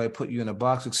let anybody put you in a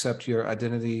box. Accept your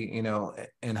identity,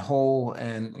 and whole,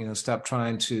 and stop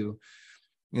trying to,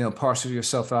 parcel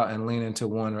yourself out and lean into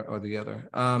one or the other.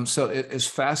 So it's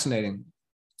fascinating.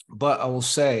 But I will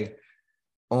say,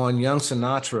 on Young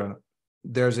Sinatra,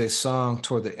 there's a song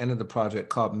toward the end of the project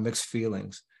called Mixed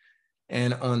Feelings.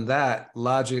 And on that,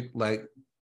 Logic, like,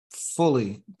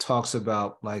 fully talks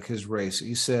about, like, his race.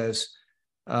 He says,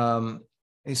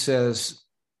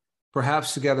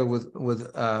 perhaps together with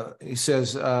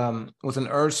an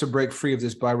urge to break free of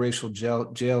this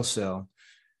biracial jail cell,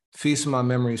 feast my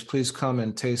memories, please come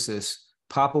and taste this.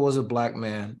 Papa was a black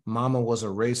man, mama was a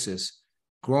racist.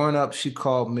 Growing up, she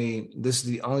called me, this is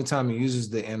the only time he uses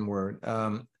the N-word.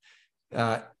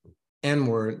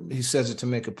 N-word, he says it to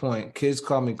make a point. Kids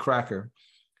call me cracker.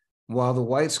 While the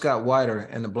whites got whiter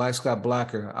and the blacks got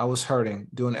blacker, I was hurting,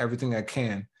 doing everything I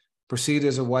can. Perceived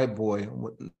as a white boy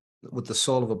with the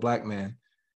soul of a black man.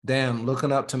 Damn,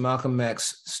 looking up to Malcolm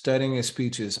X, studying his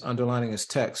speeches, underlining his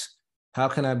texts. How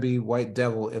can I be white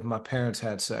devil if my parents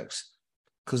had sex?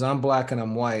 Because I'm black and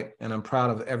I'm white, and I'm proud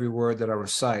of every word that I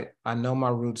recite. I know my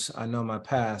roots, I know my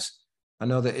past. I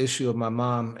know the issue of my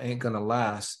mom ain't gonna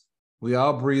last. We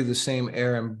all breathe the same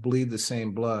air and bleed the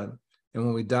same blood. And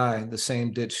when we die, the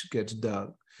same ditch gets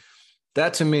dug.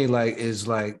 That to me, like, is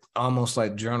like almost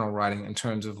like journal writing in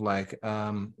terms of like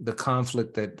the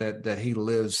conflict that he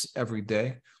lives every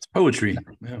day. It's poetry.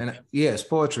 Yeah. And it's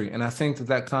poetry. And I think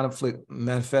that conflict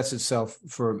manifests itself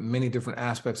for many different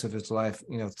aspects of his life,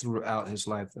 throughout his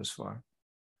life thus far.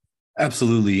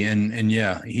 Absolutely. And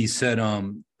yeah, he said,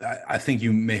 I think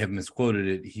you may have misquoted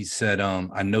it. He said,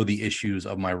 I know the issues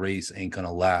of my race ain't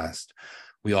gonna last.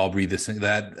 We all breathe this,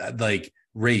 that like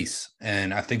race.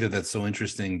 And I think that that's so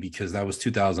interesting because that was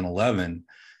 2011.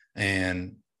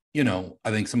 And,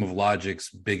 I think some of Logic's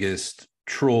biggest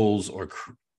trolls, or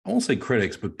I won't say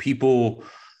critics, but people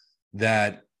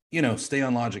that, stay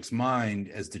on Logic's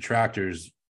mind as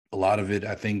detractors, a lot of it,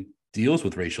 I think, deals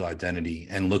with racial identity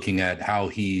and looking at how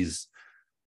he's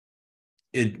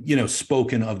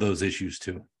spoken of those issues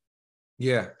too.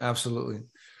 Yeah, absolutely.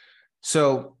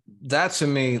 So that to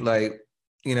me, like,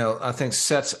 I think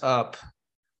sets up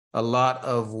a lot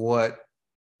of what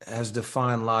has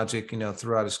defined Logic,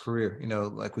 throughout his career.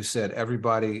 Like we said,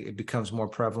 it becomes more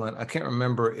prevalent. I can't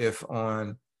remember if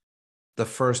on the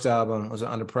first album, was it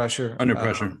Under Pressure? Under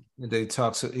Pressure. He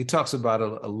talks about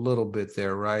it a little bit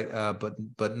there, right?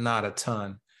 But not a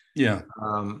ton. Yeah.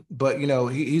 But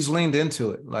he's leaned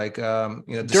into it. Like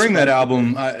during that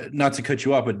album, not to cut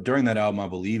you off, but during that album, I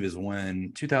believe is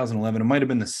when 2011, it might have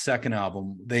been the second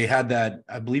album. They had that,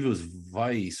 I believe it was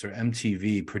Vice or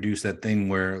MTV produced that thing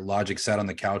where Logic sat on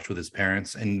the couch with his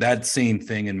parents, and that same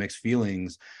thing in Mixed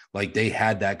Feelings, like they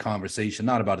had that conversation,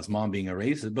 not about his mom being a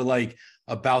racist, but like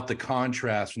about the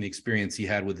contrast from the experience he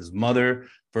had with his mother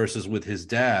versus with his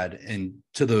dad. And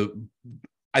to the,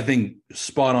 I think,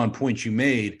 spot on point you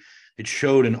made, it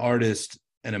showed an artist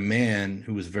and a man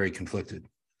who was very conflicted.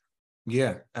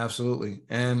 Yeah, absolutely.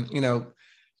 And,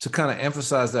 to kind of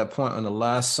emphasize that point, on the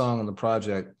last song on the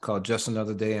project called Just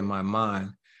Another Day in My Mind,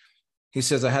 he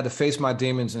says, I had to face my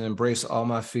demons and embrace all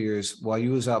my fears while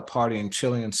you was out partying,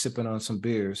 chilling and sipping on some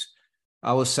beers.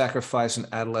 I was sacrificing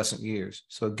adolescent years.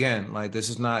 So again, like, this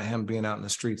is not him being out in the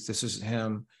streets. This is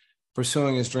him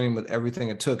pursuing his dream with everything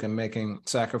it took and making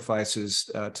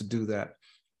sacrifices to do that.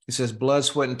 He says, blood,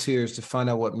 sweat, and tears to find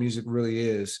out what music really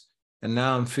is. And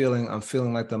now I'm feeling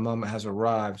like the moment has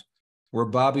arrived where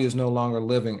Bobby is no longer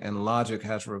living and Logic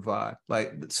has revived.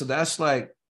 Like, so that's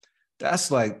like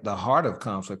the heart of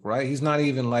conflict, right? He's not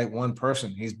even like one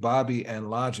person. He's Bobby and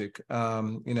Logic,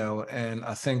 and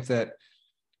I think that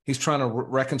he's trying to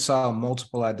reconcile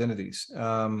multiple identities,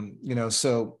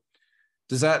 so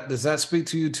does that speak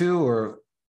to you too, or?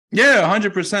 Yeah,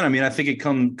 100%. I mean, I think it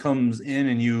comes in,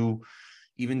 and you,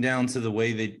 even down to the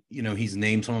way that, he's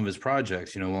named some of his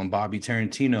projects, on Bobby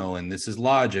Tarantino, and this is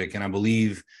Logic. And I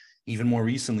believe even more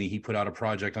recently, he put out a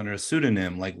project under a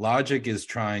pseudonym. Like, Logic is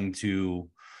trying to,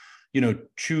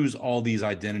 choose all these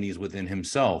identities within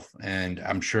himself. And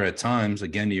I'm sure at times,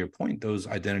 again, to your point, those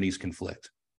identities conflict.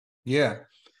 Yeah.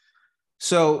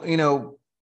 So,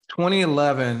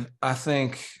 2011, I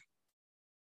think,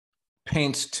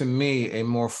 paints to me a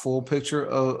more full picture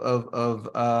of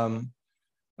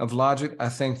Logic. I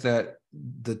think that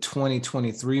the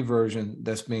 2023 version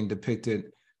that's being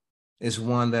depicted is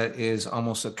one that is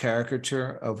almost a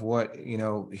caricature of what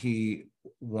he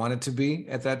wanted to be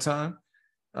at that time.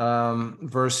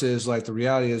 versus like the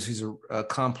reality is he's a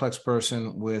complex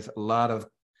person with a lot of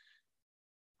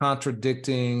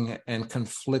contradicting and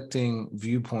conflicting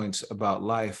viewpoints about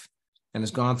life, and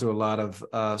has gone through a lot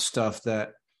of stuff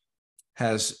that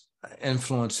has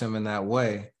influenced him in that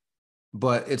way.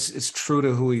 But it's true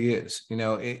to who he is. You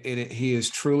know, he is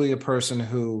truly a person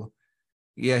who,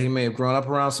 yeah, he may have grown up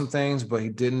around some things, but he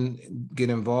didn't get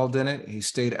involved in it. He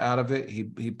stayed out of it.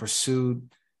 He pursued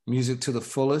music to the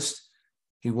fullest.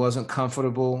 He wasn't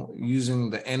comfortable using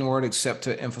the N-word except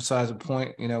to emphasize a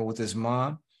point, you know, with his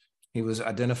mom. He was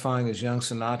identifying as young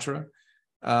Sinatra,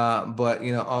 but,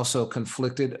 you know, also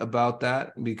conflicted about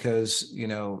that because, you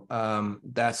know,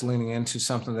 that's leaning into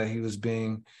something that he was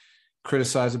being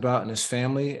criticized about in his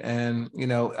family. And, you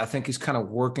know, I think he's kind of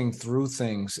working through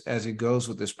things as he goes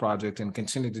with this project and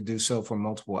continue to do so for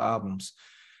multiple albums.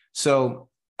 So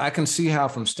I can see how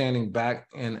from standing back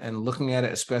and looking at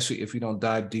it, especially if you don't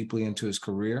dive deeply into his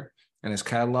career and his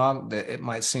catalog, that it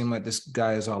might seem like this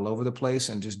guy is all over the place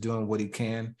and just doing what he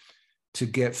can to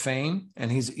get fame.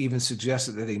 And he's even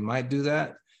suggested that he might do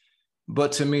that.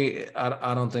 But to me,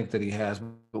 I don't think that he has.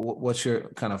 But what's your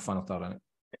kind of final thought on it?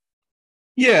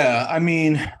 Yeah, I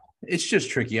mean, it's just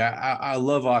tricky. I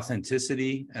love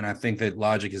authenticity, and I think that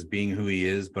Logic is being who he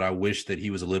is, but I wish that he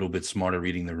was a little bit smarter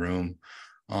reading the room.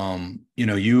 You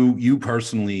know, you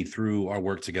personally, through our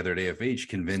work together at AFH,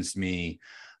 convinced me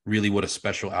really what a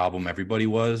special album Everybody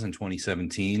was in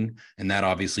 2017. And that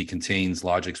obviously contains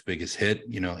Logic's biggest hit,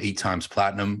 you know, 8 times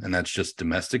platinum, and that's just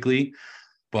domestically.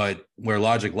 But where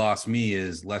Logic lost me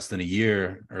is less than a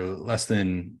year or less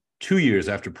than 2 years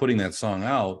after putting that song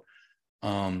out.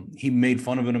 He made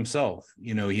fun of it himself.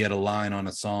 You know, he had a line on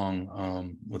a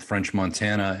song with French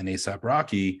Montana and A$AP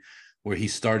Rocky where he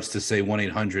starts to say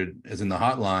 1-800 as in the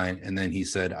hotline, and then he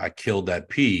said, "I killed that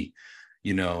P,"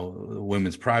 you know,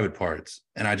 women's private parts.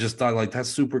 And I just thought, like, that's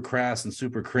super crass and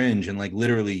super cringe. And like,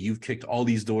 literally, you've kicked all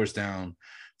these doors down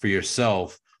for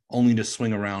yourself only to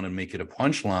swing around and make it a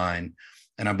punchline.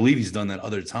 And I believe he's done that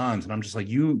other times. And I'm just like,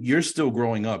 you're still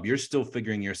growing up. You're still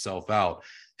figuring yourself out.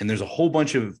 And there's a whole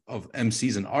bunch of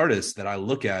MCs and artists that I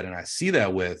look at and I see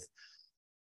that with.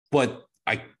 But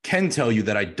I can tell you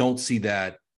that I don't see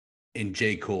that in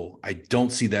J. Cole. I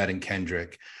don't see that in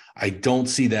Kendrick. I don't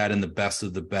see that in the best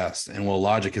of the best. And while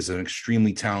Logic is an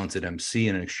extremely talented MC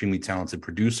and an extremely talented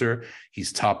producer,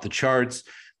 he's topped the charts,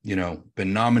 you know,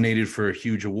 been nominated for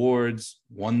huge awards,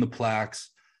 won the plaques.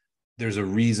 There's a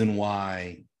reason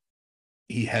why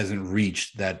he hasn't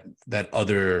reached that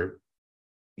other,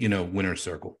 you know, winner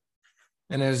circle.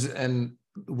 And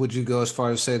would you go as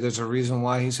far as say there's a reason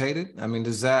why he's hated? I mean, do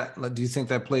you think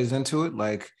that plays into it?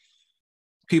 Like,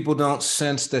 people don't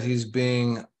sense that he's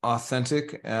being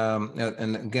authentic.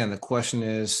 And again, the question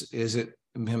is it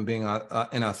him being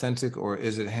inauthentic, or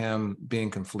is it him being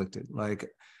conflicted? Like,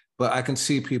 but I can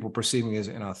see people perceiving it as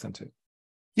inauthentic.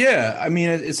 Yeah, I mean,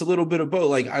 it's a little bit of both.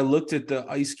 Like, I looked at the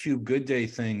Ice Cube Good Day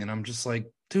thing, and I'm just like,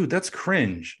 dude, that's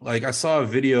cringe. Like, I saw a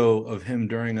video of him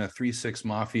during a 3-6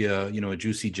 Mafia, you know, a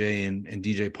Juicy J and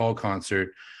DJ Paul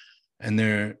concert, and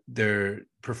they're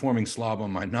performing Slob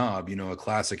on My Knob, you know, a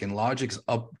classic, and Logic's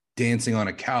up dancing on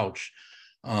a couch.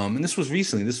 And this was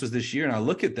recently, this was this year. And I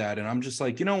look at that and I'm just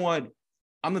like, you know what?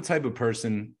 I'm the type of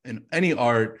person in any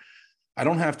art, I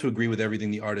don't have to agree with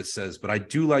everything the artist says, but I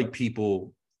do like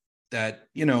people that,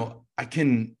 you know, I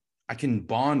can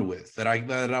bond with, that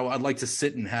I'd like to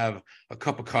sit and have a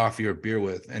cup of coffee or beer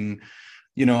with. And,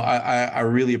 you know, I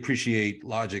really appreciate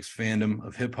Logic's fandom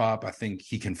of hip hop. I think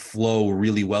he can flow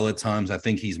really well at times. I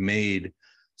think he's made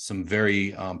some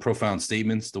very profound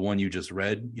statements. The one you just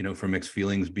read, you know, for Mixed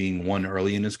Feelings being one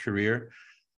early in his career.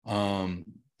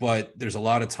 But there's a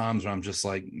lot of times where I'm just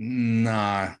like,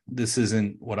 nah, this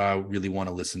isn't what I really want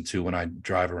to listen to when I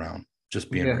drive around,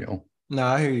 just being real. No,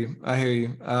 I hear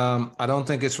you. I don't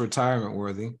think it's retirement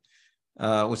worthy,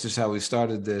 which is how we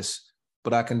started this,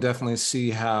 but I can definitely see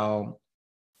how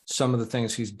some of the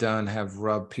things he's done have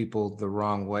rubbed people the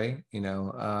wrong way. You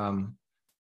know,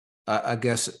 I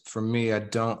guess for me, I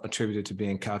don't attribute it to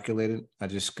being calculated. I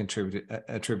just attribute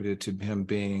it to him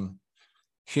being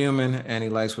human, and he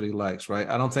likes what he likes, right?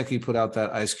 I don't think he put out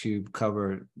that Ice Cube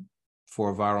cover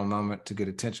for a viral moment to get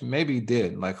attention. Maybe he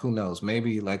did. Like, who knows?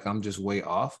 Maybe, like, I'm just way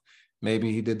off.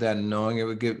 Maybe he did that knowing it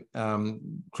would get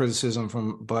criticism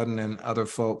from Budden and other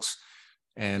folks,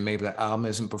 and maybe the album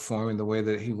isn't performing the way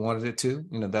that he wanted it to.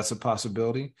 You know, that's a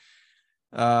possibility.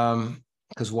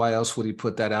 Because why else would he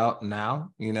put that out now,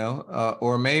 you know?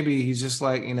 Or maybe he's just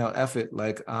like, you know, F it.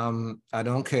 Like, I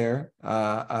don't care.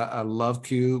 I love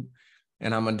Cube,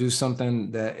 and I'm going to do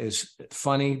something that is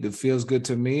funny, that feels good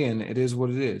to me, and it is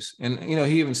what it is. And, you know,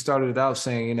 he even started it out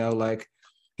saying, you know, like,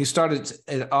 he started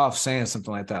it off saying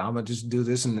something like that. I'm gonna just do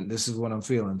this, and this is what I'm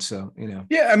feeling. So,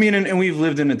 Yeah, I mean, and we've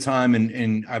lived in a time,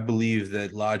 and I believe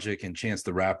that Logic and Chance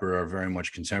the Rapper are very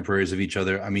much contemporaries of each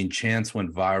other. I mean, Chance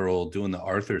went viral doing the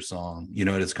Arthur song,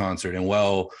 at his concert. And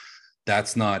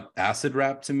that's not acid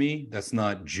rap to me. That's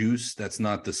not Juice. That's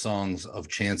not the songs of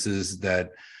Chance's that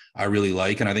I really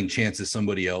like. And I think Chance is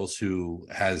somebody else who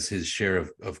has his share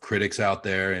of critics out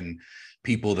there and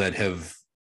people that have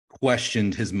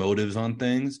questioned his motives on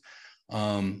things.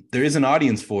 There is an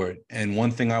audience for it. And one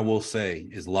thing I will say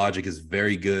is Logic is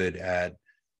very good at,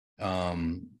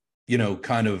 kind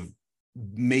of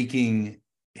making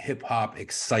hip hop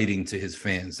exciting to his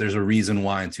fans. There's a reason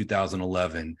why in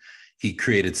 2011, he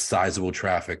created sizable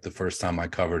traffic the first time I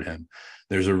covered him.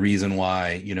 There's a reason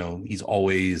why, he's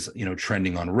always,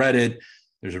 trending on Reddit.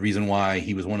 There's a reason why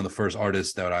he was one of the first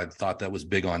artists that I thought that was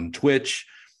big on Twitch.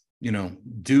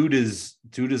 Dude is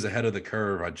ahead of the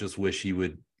curve. I just wish he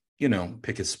would,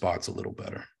 pick his spots a little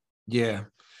better. Yeah.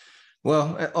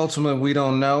 Well, ultimately, we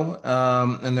don't know.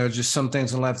 And there are just some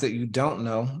things in life that you don't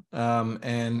know.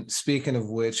 And speaking of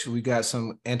which, we got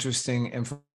some interesting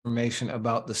information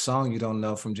about the song You Don't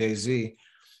Know from Jay-Z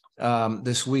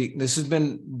this week. This has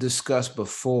been discussed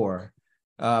before,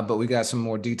 but we got some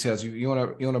more details. You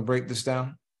want to break this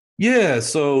down? Yeah,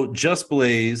 so Just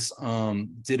Blaze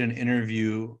did an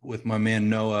interview with my man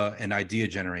Noah and Idea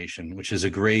Generation, which is a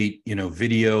great,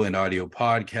 video and audio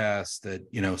podcast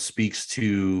that, speaks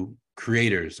to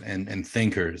creators and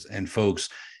thinkers and folks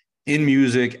in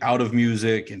music, out of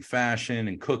music, in fashion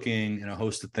and cooking and a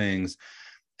host of things.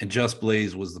 And Just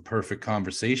Blaze was the perfect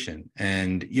conversation.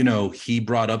 And, he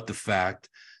brought up the fact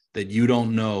that You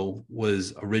Don't Know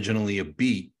was originally a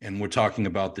beat. And we're talking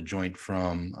about the joint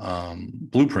from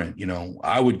Blueprint.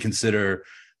 I would consider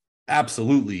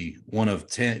absolutely one of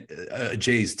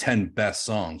Jay's 10 best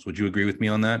songs. Would you agree with me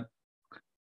on that?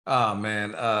 Oh,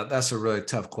 man, that's a really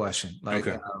tough question.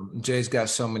 Okay. Jay's got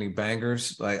so many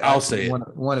bangers. I'll say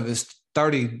one of his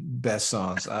 30 best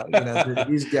songs.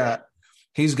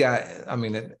 He's got, I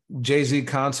mean, Jay-Z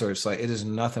concerts, it is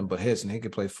nothing but hits, and he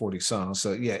could play 40 songs.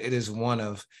 So, yeah, it is one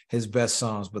of his best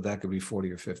songs, but that could be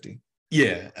 40 or 50.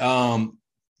 Yeah.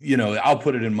 I'll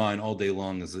put it in mine all day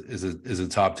long as a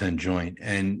top 10 joint.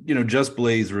 And, Just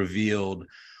Blaze revealed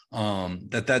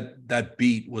that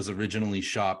beat was originally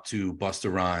shopped to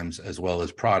Busta Rhymes as well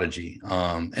as Prodigy.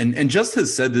 And Just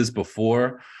has said this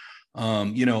before. A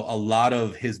lot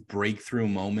of his breakthrough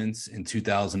moments in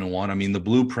 2001, I mean, the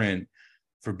Blueprint,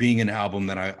 for being an album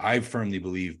that I firmly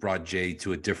believe brought Jay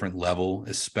to a different level,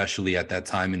 especially at that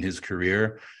time in his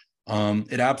career.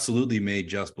 It absolutely made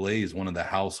Just Blaze one of the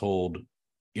household,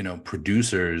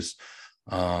 producers,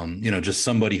 just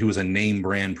somebody who was a name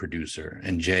brand producer.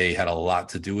 And Jay had a lot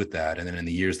to do with that. And then in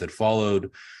the years that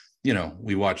followed,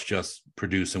 we watched Just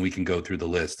produce, and we can go through the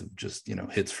list of just,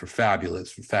 hits for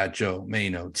Fabulous, for Fat Joe,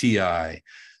 Mano, T.I.,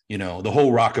 the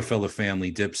whole Rockefeller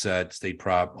family, Dipset, State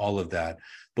Prop, all of that.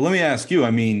 But let me ask you,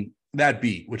 I mean, that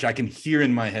beat, which I can hear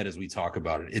in my head as we talk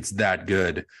about it, it's that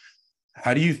good.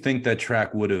 How do you think that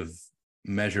track would have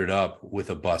measured up with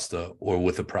a Busta or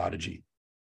with a Prodigy?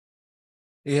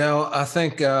 I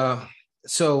think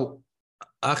so.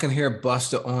 I can hear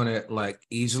Busta on it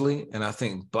easily, and I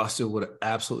think Busta would have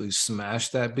absolutely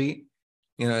smashed that beat.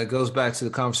 It goes back to the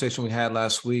conversation we had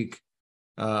last week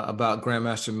about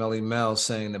Grandmaster Melly Mel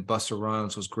saying that Busta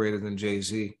Rhymes was greater than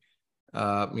Jay-Z.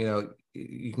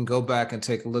 You can go back and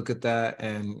take a look at that,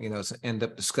 and it's an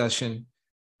end-up discussion.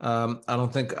 I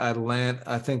don't think I'd land.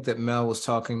 I think that Mel was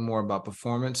talking more about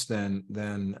performance than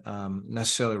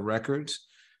necessarily records.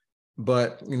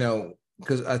 But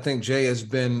because I think Jay has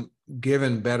been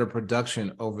given better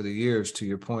production over the years. To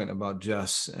your point about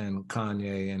Just and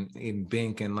Kanye and even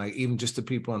Bink and even just the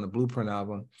people on the Blueprint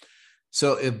album.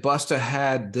 So if Busta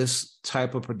had this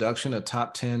type of production, a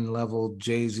top 10 level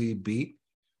Jay-Z beat,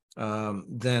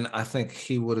 then I think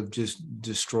he would have just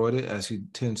destroyed it, as he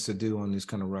tends to do on these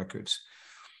kind of records.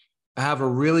 I have a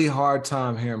really hard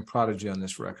time hearing Prodigy on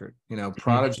this record.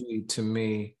 Prodigy to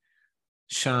me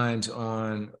shines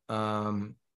on,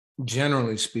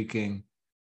 generally speaking,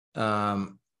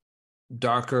 darker,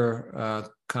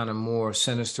 kind of more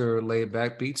sinister, laid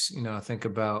back beats. I think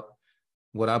about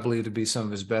what I believe to be some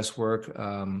of his best work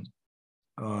on,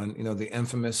 The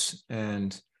Infamous,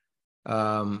 and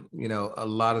a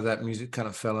lot of that music kind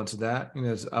of fell into that.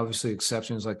 There's obviously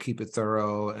exceptions like Keep It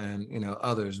Thorough and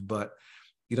others, but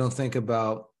you don't think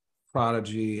about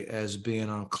Prodigy as being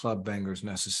on club bangers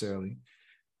necessarily.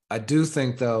 I do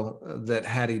think, though, that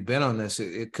had he been on this,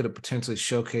 it could have potentially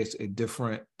showcased a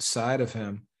different side of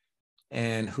him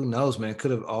And who knows, man, it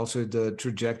could have altered the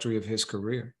trajectory of his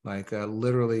career. Like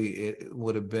literally it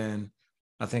would have been,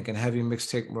 I think, in heavy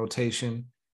mixtape rotation.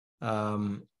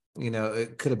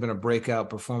 It could have been a breakout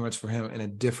performance for him in a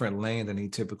different lane than he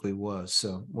typically was.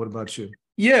 So what about you?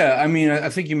 Yeah, I mean, I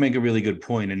think you make a really good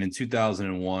point. And in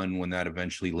 2001, when that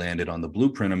eventually landed on the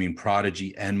Blueprint, I mean,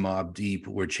 Prodigy and Mobb Deep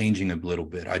were changing a little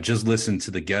bit. I just listened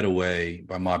to The Getaway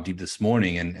by Mobb Deep this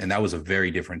morning, and that was a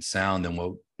very different sound than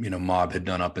what, Mobb had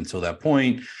done up until that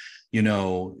point.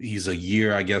 He's a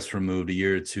year, I guess, removed, a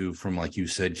year or two from, like you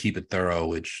said, Keep It Thorough,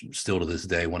 which still to this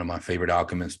day, one of my favorite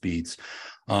Alchemist beats.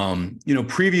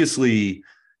 Previously,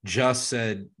 Just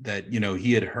said that,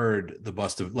 he had heard the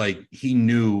Busta, like he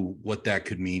knew what that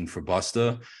could mean for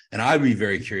Busta. And I'd be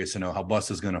very curious to know how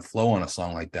Busta's going to flow on a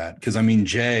song like that. Because, I mean,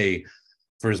 Jay,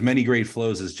 for as many great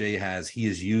flows as Jay has, he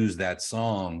has used that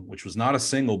song, which was not a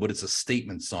single, but it's a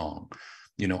statement song.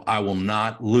 I will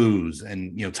not lose.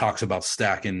 And, talks about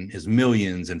stacking his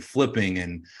millions and flipping.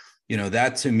 And,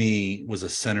 that to me was a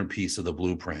centerpiece of the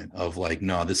Blueprint of like,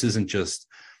 no, this isn't just,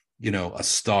 a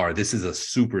star. This is a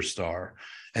superstar.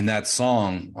 And that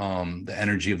song, the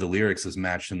energy of the lyrics is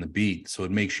matched in the beat. So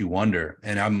it makes you wonder.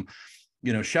 And I'm,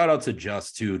 shout out to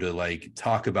Just too, to like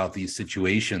talk about these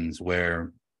situations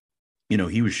where,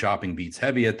 he was shopping beats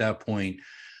heavy at that point,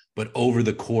 but over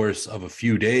the course of a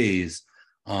few days,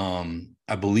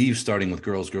 I believe starting with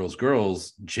Girls, Girls,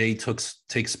 Girls, Jay takes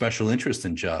special interest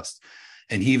in Just.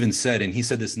 And he even said, and he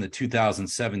said this in the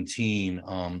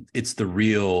 2017, It's the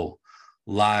Real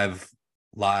live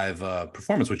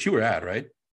performance, which you were at, right?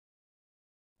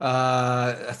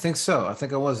 I think so. I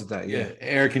think I was at that. Yeah.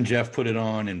 Eric and Jeff put it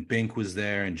on, and Bink was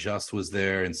there, and Just was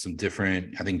there, and some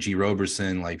different, I think G.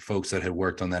 Roberson, like folks that had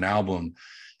worked on that album.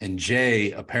 And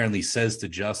Jay apparently says to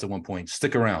Just at one point,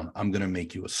 "Stick around, I'm going to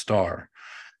make you a star."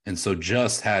 And so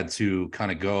Just had to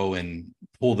kind of go and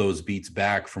pull those beats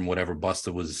back from whatever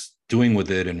Busta was doing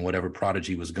with it and whatever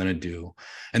Prodigy was going to do.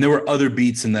 And there were other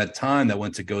beats in that time that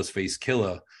went to Ghostface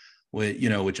Killah,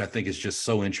 which I think is just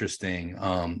so interesting,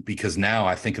 because now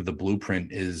I think of the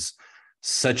Blueprint is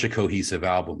such a cohesive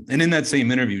album. And in that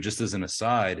same interview, just as an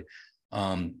aside,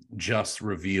 Just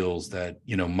reveals that,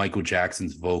 Michael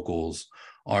Jackson's vocals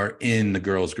are in the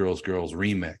Girls, Girls, Girls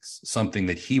remix, something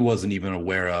that he wasn't even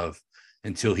aware of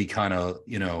until he kind of,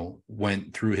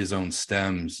 went through his own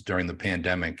stems during the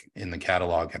pandemic in the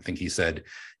catalog. I think he said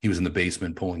he was in the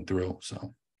basement pulling through.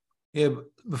 So. Yeah,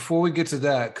 before we get to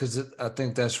that, because I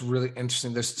think that's really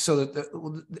interesting.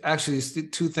 Actually, these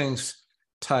two things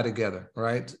tie together,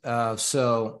 right?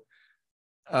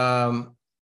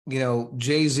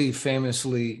 Jay-Z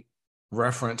famously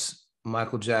referenced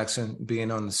Michael Jackson being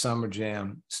on the Summer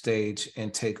Jam stage in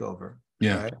Takeover.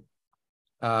 Yeah. Right?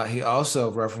 He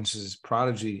also references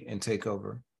Prodigy in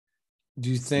Takeover. Do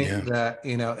you think that,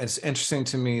 it's interesting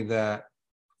to me that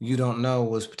You Don't Know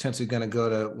was potentially going to go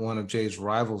to one of Jay's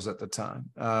rivals at the time.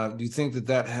 Do you think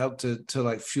that helped to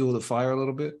like fuel the fire a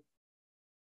little bit?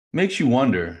 Makes you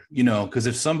wonder, because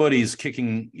if somebody's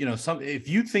kicking, if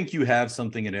you think you have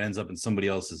something and it ends up in somebody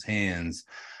else's hands,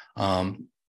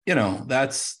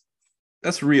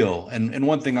 that's real. And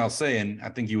one thing I'll say, and I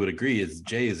think you would agree, is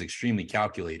Jay is extremely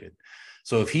calculated.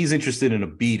 So if he's interested in a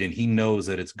beat and he knows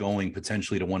that it's going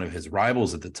potentially to one of his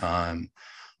rivals at the time,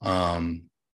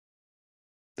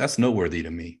 that's noteworthy to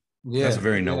me. Yeah, that's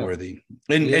very noteworthy.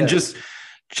 And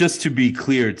just to be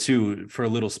clear too, for a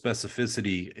little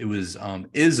specificity, it was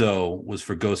Izzo was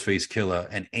for Ghostface Killah,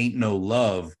 and Ain't No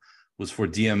Love was for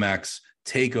DMX.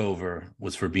 Takeover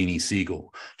was for Beanie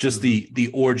Siegel. Just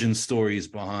the origin stories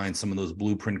behind some of those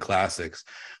Blueprint classics,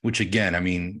 which again, I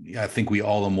mean, I think we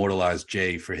all immortalize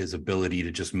Jay for his ability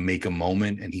to just make a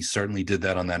moment, and he certainly did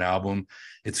that on that album.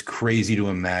 It's crazy to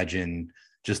imagine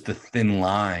just the thin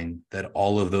line that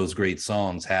all of those great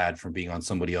songs had from being on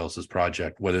somebody else's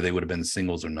project, whether they would have been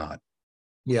singles or not.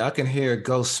 Yeah, I can hear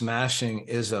Go smashing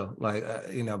Izzo, like,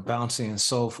 bouncing and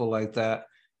soulful like that.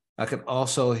 I can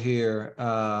also hear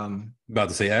about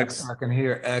to say X. I can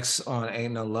hear X on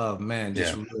Ain't No Love, man.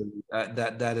 Just really,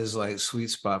 that is like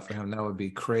sweet spot for him. That would be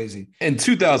crazy. In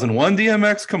 2001,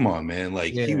 DMX, come on, man,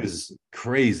 like he was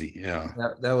crazy. Yeah,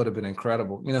 that would have been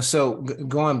incredible. So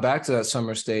going back to that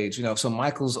summer stage, so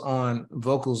Michael's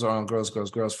vocals are on Girls,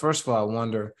 Girls, Girls. First of all, I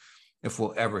wonder if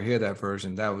we'll ever hear that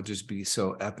version. That would just be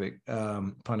so epic,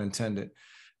 pun intended.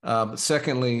 But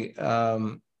secondly,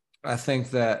 I think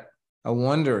that I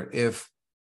wonder if,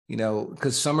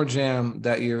 because Summer Jam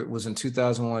that year was in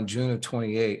 2001, June of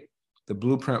 28. The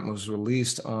Blueprint was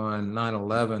released on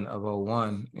 9/11 of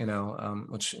 01,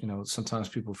 which, sometimes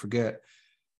people forget.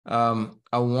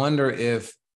 I wonder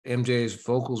if MJ's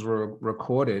vocals were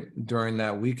recorded during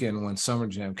that weekend when Summer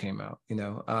Jam came out,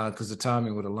 because the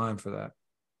timing would align for that.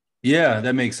 Yeah,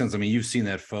 that makes sense. I mean, you've seen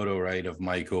that photo, right, of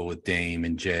Michael with Dame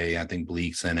and Jay. I think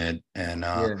Bleak's in it. And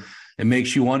it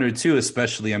makes you wonder, too,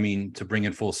 especially, I mean, to bring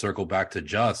it full circle back to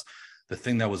Just, the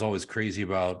thing that was always crazy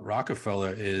about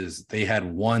Rockefeller is they had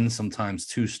one, sometimes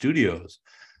two studios.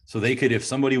 So they could, if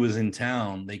somebody was in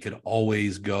town, they could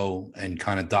always go and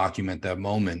kind of document that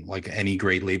moment, like any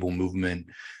great label movement,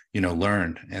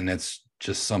 learned. And that's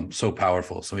just so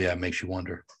powerful. So, yeah, it makes you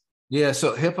wonder. Yeah,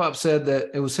 so hip hop said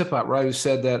that it was hip hop, right? Who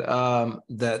said that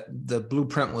that the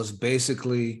blueprint was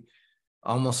basically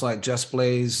almost like Just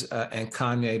Blaze and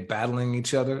Kanye battling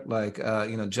each other. Like,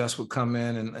 Just would come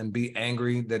in and be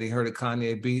angry that he heard a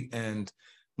Kanye beat and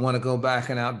want to go back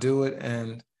and outdo it.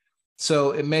 And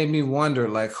so it made me wonder,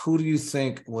 like, who do you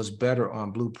think was better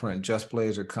on Blueprint, Just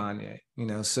Blaze or Kanye?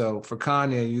 So for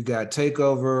Kanye, you got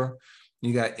Takeover,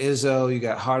 you got Izzo, you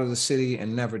got Heart of the City,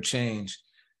 and Never Change.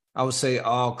 I would say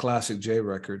all classic J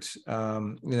records.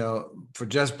 For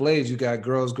Just Blaze, you got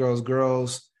Girls, Girls,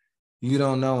 Girls, You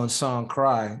Don't Know, and Song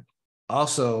Cry.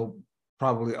 Also,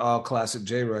 probably all classic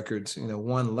J records,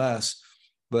 one less.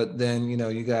 But then,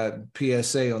 you got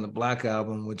PSA on the Black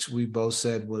Album, which we both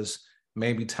said was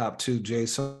maybe top 2 J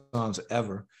songs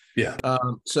ever. Yeah.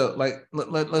 So like,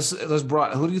 let's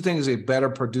who do you think is a better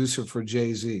producer for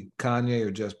Jay-Z, Kanye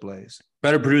or Just Blaze?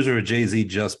 Better producer for Jay-Z,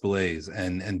 Just Blaze,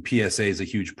 and PSA is a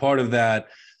huge part of that.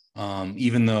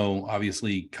 Even though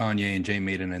obviously Kanye and Jay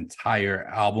made an entire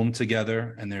album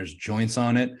together and there's joints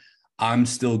on it, I'm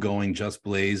still going Just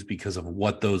Blaze because of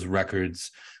what those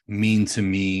records mean to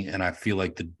me, and I feel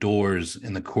like the doors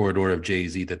in the corridor of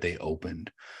Jay-Z that they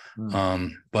opened.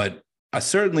 But I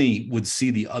certainly would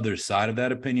see the other side of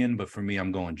that opinion, but for me,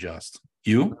 I'm going Just.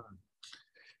 You?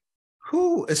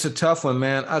 It's a tough one,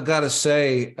 man. I gotta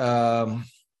say, of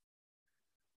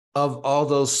all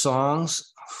those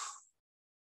songs,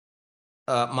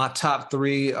 my top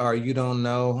 3 are You Don't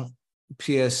Know,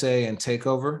 PSA, and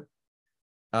Takeover.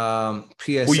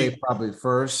 PSA probably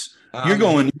first. You're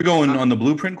going on the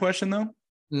Blueprint question though?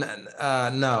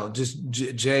 No, just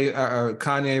Jay or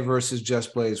Kanye versus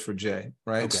Just Blaze for Jay,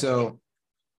 right? Okay. So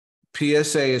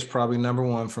PSA is probably number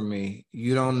 1 for me.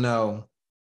 You Don't Know,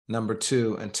 number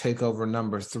 2, and Takeover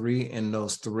number 3 in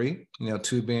those 3.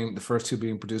 The first 2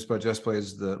 being produced by Just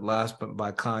Blaze, the last but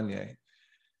by Kanye.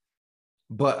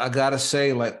 But I gotta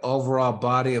say, like, overall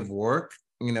body of work,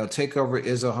 Takeover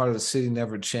is a Heart of the City,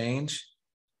 Never Change.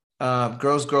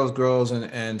 Girls, Girls, Girls,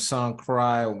 and Song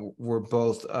Cry were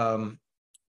both.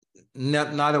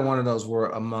 Neither one of those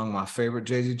were among my favorite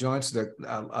Jay-Z joints.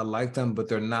 I like them, but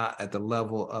they're not at the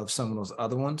level of some of those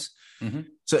other ones. Mm-hmm.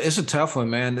 So it's a tough one,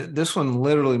 man. This one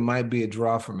literally might be a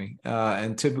draw for me.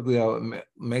 And typically I would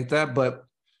make that, but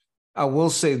I will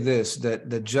say this, that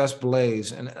the Just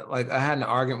Blaze, and like I had an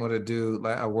argument with a dude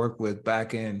like I worked with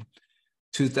back in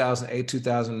 2008,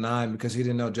 2009, because he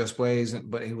didn't know Just Blaze,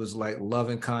 but he was like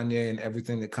loving Kanye and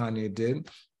everything that Kanye did.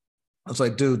 I was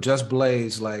like, dude, Just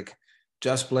Blaze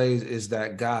is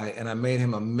that guy. And I made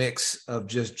him a mix of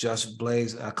Just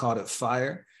Blaze. I called it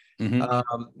Fire.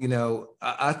 Mm-hmm.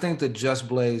 I think that Just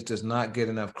Blaze does not get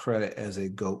enough credit as a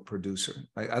GOAT producer.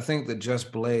 Like, I think that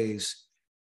Just Blaze,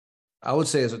 I would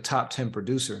say, is a top 10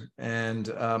 producer. And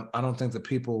I don't think that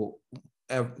people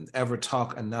ever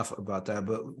talk enough about that.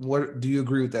 But what do you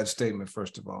agree with that statement,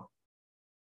 first of all?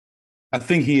 I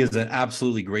think he is an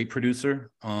absolutely great producer.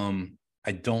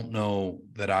 I don't know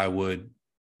that I would.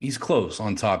 He's close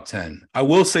on top 10. I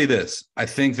will say this. I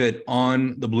think that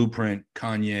on the Blueprint,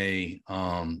 Kanye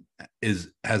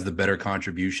has the better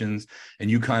contributions.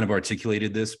 And you kind of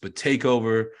articulated this, but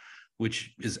Takeover,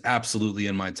 which is absolutely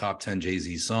in my top 10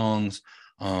 Jay-Z songs.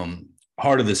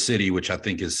 Heart of the City, which I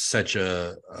think is such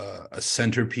a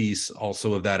centerpiece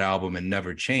also of that album, and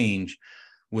Never Change,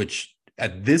 which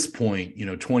at this point,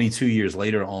 22 years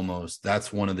later almost,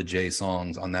 that's one of the Jay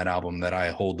songs on that album that I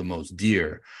hold the most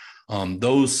dear.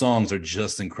 Those songs are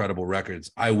just incredible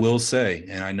records. I will say,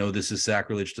 and I know this is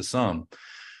sacrilege to some,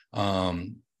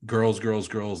 Girls, Girls,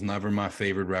 Girls, never my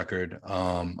favorite record.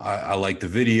 I like the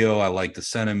video. I like the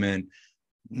sentiment.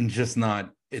 Just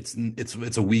not, it's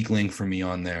a weak link for me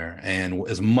on there. And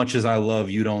as much as I love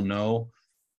You Don't Know,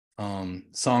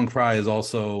 Song Cry is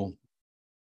also,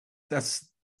 that's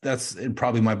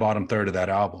probably my bottom third of that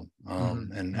album.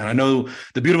 And I know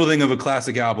the beautiful thing of a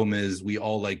classic album is we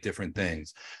all like different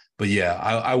things. But yeah,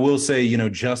 I will say,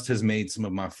 Just has made some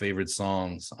of my favorite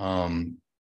songs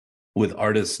with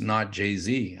artists not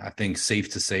Jay-Z. I think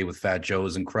Safe to Say with Fat Joe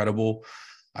is incredible.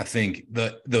 I think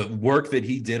the work that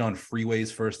he did on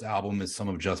Freeway's first album is some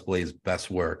of Just Blaze's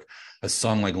best work. A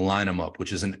song like Line 'Em Up,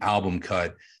 which is an album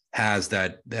cut, has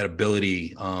that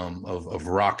ability of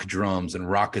rock drums and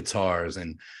rock guitars.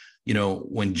 And, you know,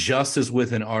 when Just is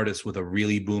with an artist with a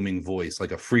really booming voice,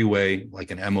 like a Freeway,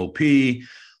 like an MOP,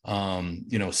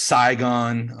 you know,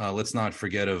 Saigon, let's not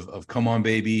forget of Come On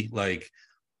Baby, like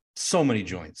so many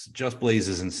joints. Just Blaze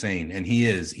is insane. And he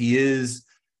is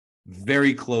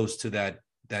very close to that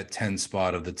 10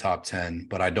 spot of the top 10,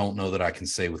 but I don't know that I can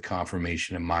say with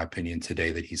confirmation, in my opinion,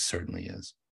 today that he certainly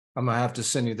is. I'm gonna have to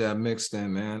send you that mix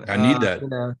then, man. I need that. You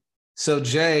know, so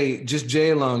Jay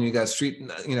alone, you got Street,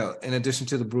 you know, in addition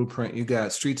to the Blueprint, you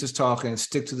got Streets is Talking,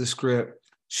 Stick to the Script,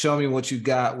 Show Me What You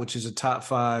Got, which is a top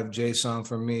 5 Jay song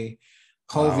for me.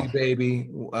 Hovey Baby,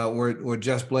 where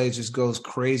Just Blaze just goes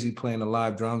crazy playing the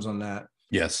live drums on that.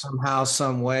 Yes. Somehow,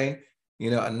 Some Way,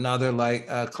 you know, another like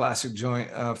classic joint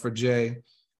for Jay.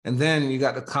 And then you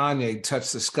got the Kanye,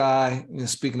 Touch the Sky. You know,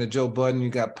 speaking of Joe Budden, you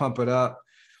got Pump It Up.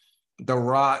 The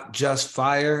Rock, Just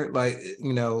Fire, like,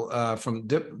 you know, from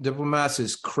Diplomats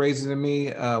is crazy to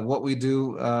me. What We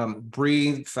Do,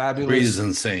 Breathe, Fabulous. Breathe is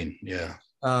insane, yeah.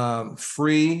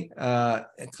 Free,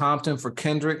 Compton for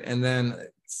Kendrick, and then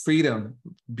Freedom,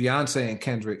 Beyonce and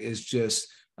Kendrick is just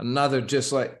another,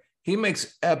 just like, he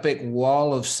makes epic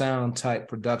wall of sound type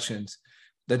productions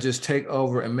that just take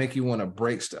over and make you want to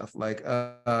break stuff. Like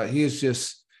he is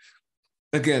just,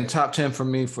 again, top 10 for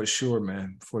me for sure,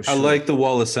 man. For sure. I like the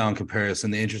wall of sound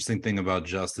comparison. The interesting thing about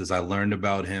Just is I learned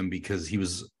about him because it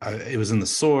was in The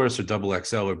Source or Double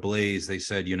XL or Blaze. They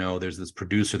said, you know, there's this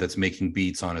producer that's making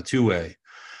beats on a 2-way,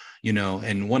 you know,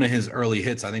 and one of his early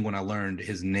hits, I think when I learned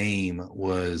his name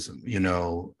was, you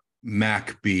know,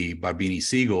 Mac B by Beanie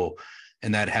Siegel.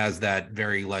 And that has that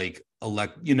very like,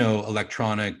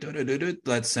 electronic,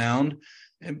 that sound.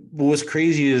 And what's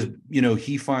crazy is, you know,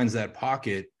 he finds that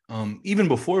pocket even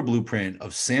before Blueprint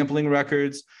of sampling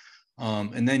records.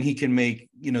 And then he can make,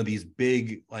 you know, these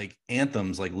big like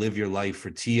anthems like Live Your Life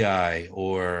for T.I.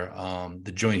 or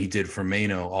the joint he did for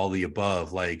Mano, All the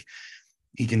Above. Like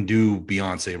he can do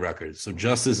Beyonce records. So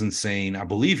Just is insane. I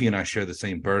believe he and I share the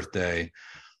same birthday.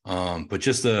 But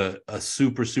just a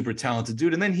super, super talented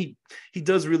dude. And then he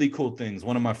does really cool things.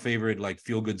 One of my favorite like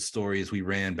feel-good stories we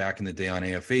ran back in the day on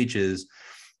AFH is,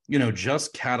 you know,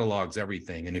 Just catalogs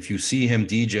everything. And if you see him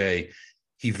DJ,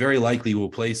 he very likely will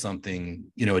play something,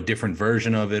 you know, a different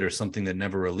version of it or something that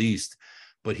never released.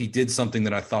 But he did something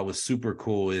that I thought was super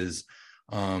cool is,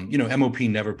 you know, MOP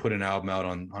never put an album out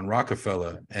on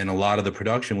Rockefeller. And a lot of the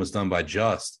production was done by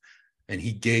Just. And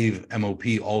he gave MOP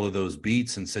all of those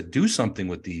beats and said, do something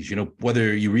with these, you know,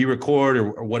 whether you re-record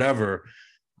or whatever.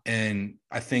 And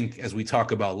I think as we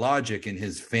talk about Logic and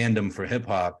his fandom for hip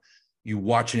hop, you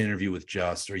watch an interview with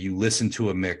Just or you listen to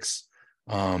a mix.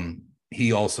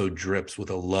 He also drips with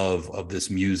a love of this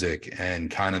music and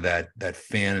kind of that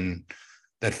fan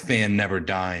never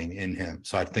dying in him.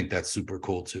 So I think that's super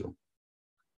cool too.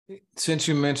 Since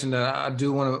you mentioned that, I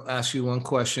do want to ask you one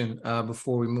question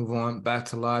before we move on back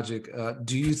to Logic.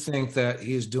 Do you think that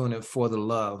he is doing it for the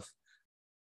love?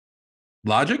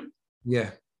 Logic?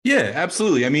 Yeah. Yeah,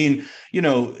 absolutely. I mean, you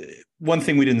know, one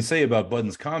thing we didn't say about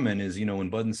Budden's comment is, you know, when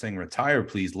Budden sang Retire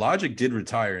Please, Logic did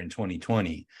retire in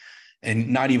 2020. And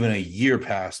not even a year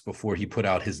passed before he put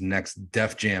out his next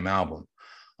Def Jam album,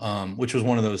 which was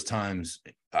one of those times,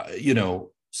 you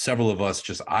know, several of us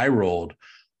just eye rolled.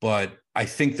 But I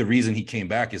think the reason he came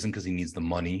back isn't because he needs the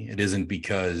money. It isn't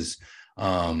because,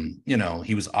 you know,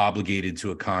 he was obligated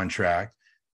to a contract.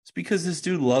 It's because this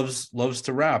dude loves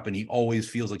to rap and he always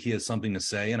feels like he has something to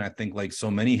say. And I think like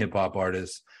so many hip hop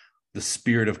artists, the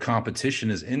spirit of competition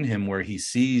is in him where he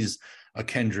sees a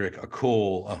Kendrick, a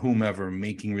Cole, a whomever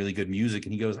making really good music.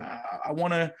 And he goes, I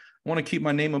want to keep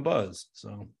my name a buzz.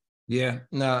 So, yeah,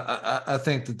 no, I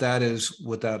think that is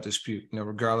without dispute, you know,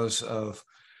 regardless of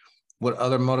what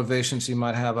other motivations he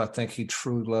might have, I think he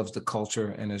truly loves the culture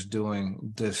and is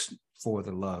doing this for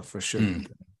the love, for sure.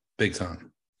 Big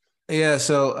time. Yeah,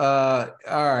 so,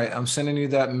 all right, I'm sending you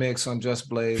that mix on Just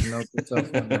Blaze. Note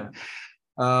yourself on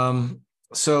that.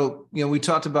 So, you know, we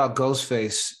talked about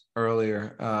Ghostface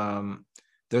earlier.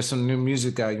 There's some new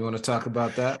music out. You want to talk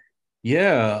about that?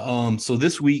 Yeah. So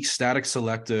this week, Static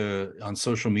Selector on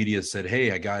social media said,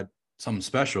 hey, I got something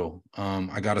special.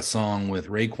 I got a song with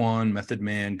Raekwon, Method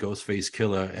Man, Ghostface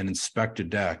Killah, and Inspector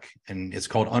Deck, and it's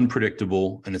called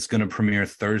Unpredictable, and it's going to premiere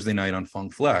Thursday night on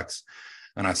Funk Flex.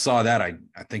 And I saw that. I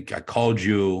think I called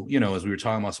you, you know, as we were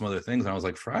talking about some other things, and I was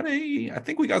like, Friday, I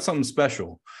think we got something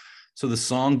special. So the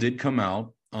song did come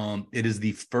out. It is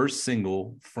the first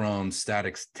single from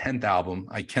Static's 10th album.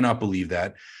 I cannot believe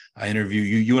that. I interview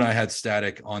you. You and I had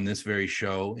Static on this very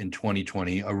show in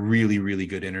 2020, a really, really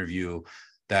good interview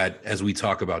that, as we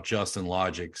talk about Justin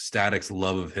Logic, Static's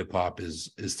love of hip hop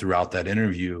is throughout that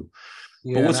interview.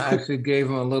 Yeah, but I actually gave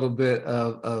him a little bit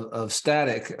of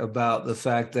static about the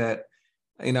fact that,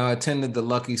 you know, I attended the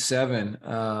Lucky Seven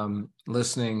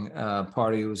listening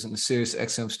party. It was in the Sirius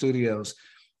XM studios,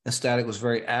 and Static was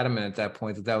very adamant at that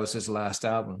point that that was his last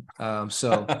album.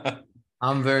 So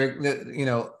I'm very, you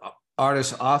know,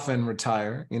 artists often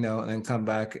retire, you know, and then come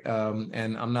back,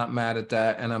 and I'm not mad at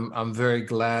that, and I'm very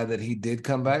glad that he did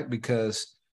come back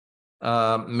because.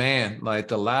 Man, like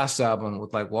the last album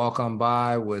with like Walk On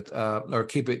By with or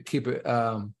keep it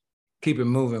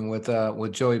moving with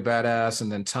Joey Badass,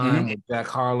 and then Time with Jack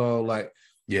Harlow. Like,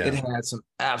 yeah, it had some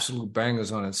absolute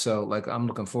bangers on it. So like I'm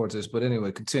looking forward to this. But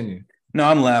anyway, continue. No,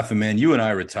 I'm laughing, man. You and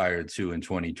I retired too in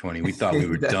 2020. We thought we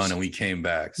were done and we came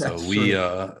back. So we you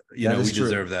know, we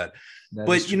deserve that.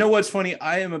 But you know what's funny?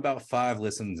 I am about 5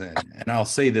 listens in, and I'll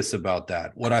say this about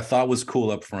that. What I thought was cool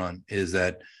up front is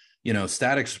that, you know,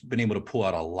 Static's been able to pull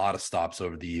out a lot of stops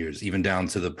over the years, even down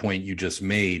to the point you just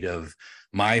made of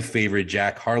my favorite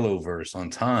Jack Harlow verse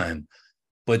on Time.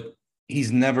 But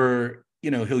he's never, you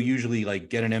know, he'll usually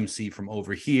like get an MC from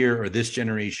over here or this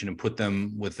generation and put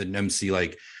them with an MC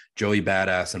like Joey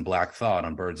Badass and Black Thought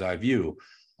on Bird's Eye View.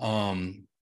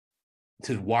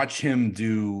 To watch him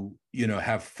do, you know,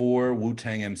 have 4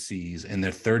 Wu-Tang MCs in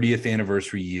their 30th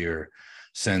anniversary year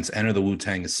since Enter the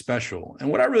Wu-Tang is special. And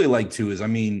what I really like too is, I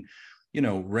mean, you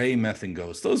know, Ray, Meth, and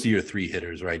Ghost, those are your 3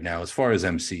 hitters right now as far as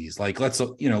MCs. Like, let's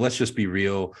just be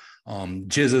real.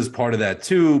 GZA's part of that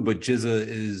too, but GZA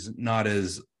is not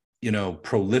as, you know,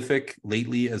 prolific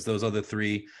lately as those other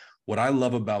 3. What I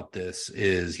love about this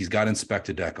is he's got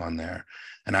Inspector Deck on there,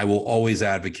 and I will always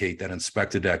advocate that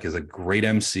Inspector Deck is a great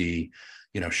MC.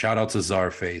 You know, shout out to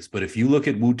Czarface. But if you look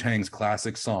at Wu-Tang's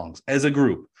classic songs as a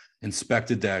group,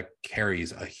 Inspector Deck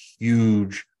carries a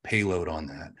huge payload on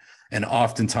that, and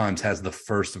oftentimes has the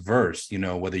first verse, you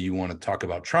know, whether you want to talk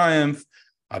about Triumph,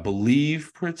 I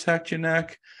believe Protect Your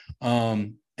Neck,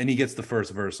 and he gets the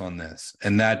first verse on this.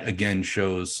 And that again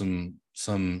shows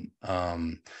some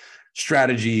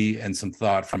strategy and some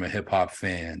thought from a hip hop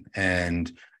fan.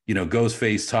 And, you know,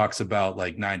 Ghostface talks about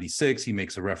like 96, he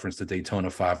makes a reference to Daytona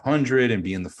 500 and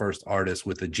being the first artist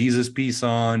with a Jesus piece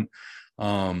on.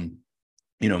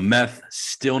 You know, Meth,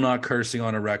 still not cursing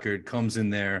on a record, comes in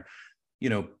there, you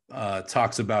know,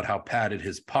 talks about how padded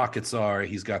his pockets are.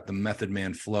 He's got the Method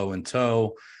Man flow in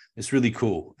tow. It's really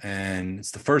cool. And it's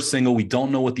the first single. We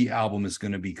don't know what the album is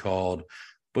going to be called.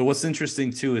 But what's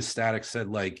interesting, too, is Static said,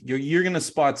 like, you're going to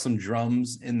spot some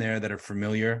drums in there that are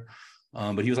familiar.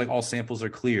 But he was like, all samples are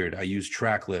cleared. I use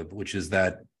TrackLib, which is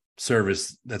that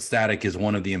service that Static is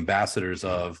one of the ambassadors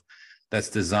of, that's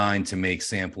designed to make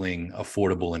sampling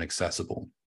affordable and accessible.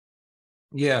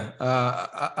 Yeah,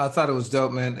 I thought it was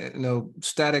dope, man. You know,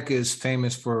 Static is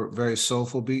famous for very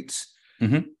soulful beats.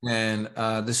 And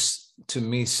this, to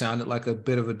me, sounded like a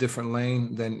bit of a different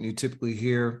lane than you typically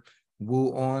hear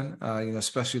Wu on, you know,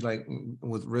 especially like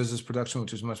with RZA's production,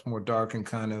 which is much more dark and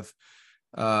kind of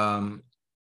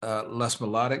less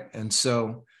melodic. And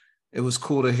so it was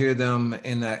cool to hear them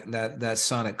in that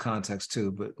sonic context too,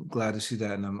 but glad to see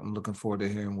that. And I'm looking forward to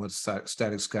hearing what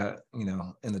Static's got, you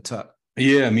know, in the tuck.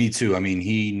 Yeah, me too. I mean,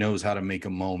 he knows how to make a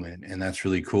moment, and that's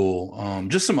really cool.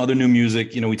 Just some other new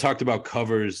music. You know, we talked about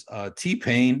covers.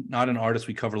 T-Pain, not an artist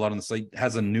we cover a lot on the site,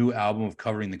 has a new album of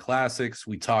covering the classics.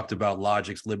 We talked about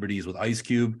Logic's Liberties with Ice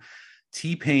Cube.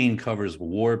 T-Pain covers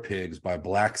War Pigs by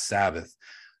Black Sabbath.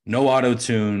 No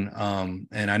auto-tune.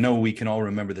 And I know we can all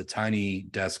remember the Tiny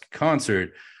Desk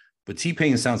concert, but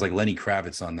T-Pain sounds like Lenny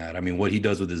Kravitz on that. I mean, what he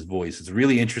does with his voice, it's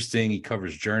really interesting. He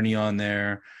covers Journey on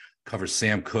there, covers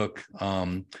Sam Cooke.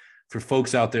 For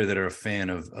folks out there that are a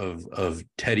fan of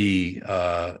Teddy,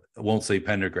 won't say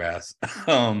Pendergrass,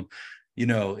 you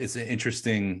know, it's an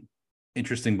interesting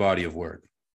body of work.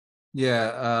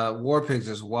 Yeah, War Pigs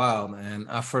is wild, man.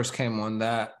 I first came on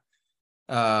that.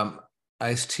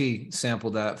 Ice-T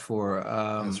sampled that for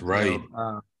that's right. You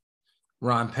know,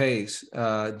 Ron Pace,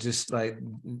 just like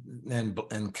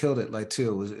and killed it like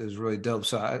too. It was really dope.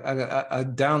 So I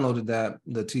downloaded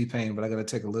the T-Pain, but I got to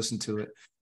take a listen to it.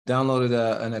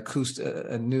 Downloaded an acoustic,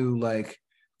 a new, like,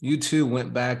 U2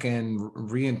 went back and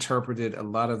reinterpreted a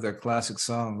lot of their classic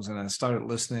songs, and I started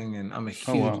listening. And I'm a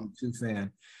huge U2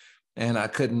 fan. And I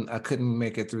couldn't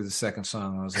make it through the second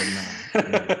song. I was like,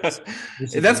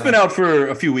 no. That's been out for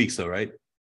a few weeks though, right?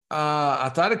 I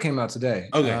thought it came out today.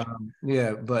 Okay.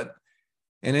 Yeah, but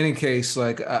in any case,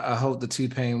 like I hope the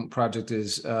T-Pain project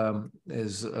is a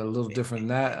little different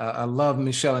than that. I love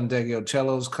Michelle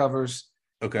Ndegeocello's covers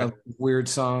Okay. of weird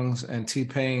songs, and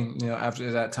T-Pain,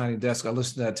 after that Tiny Desk, I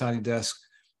listened to that Tiny Desk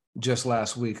just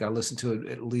last week. I listened to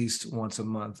it at least once a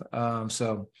month.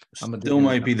 So I'm Still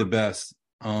might be the best.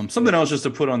 Something else just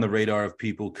to put on the radar of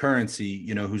people, Currency,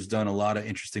 who's done a lot of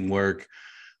interesting work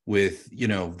with,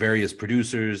 various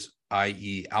producers,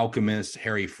 i.e. Alchemist,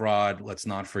 Harry Fraud. Let's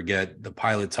not forget the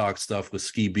Pilot Talk stuff with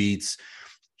Ski Beats.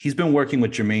 He's been working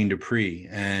with Jermaine Dupri.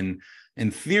 And in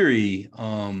theory,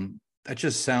 that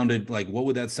just sounded like, what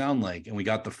would that sound like? And we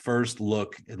got the first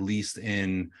look, at least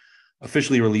in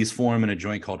officially released form, in a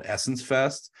joint called Essence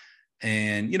Fest.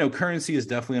 And, Currency is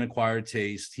definitely an acquired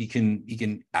taste. He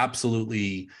can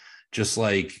absolutely just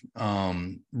like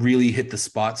really hit the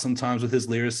spot sometimes with his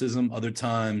lyricism. Other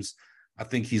times, I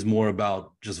think he's more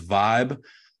about just vibe.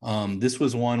 This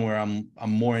was one where I'm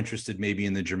more interested maybe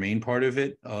in the Jermaine part of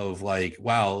it, of like,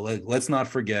 wow, let's not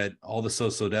forget all the So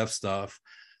Def stuff.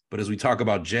 But as we talk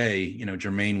about Jay,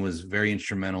 Jermaine was very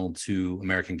instrumental to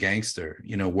American Gangster,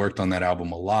 worked on that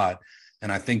album a lot. And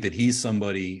I think that he's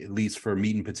somebody, at least for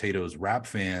Meat and Potatoes rap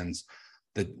fans,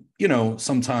 that,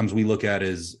 sometimes we look at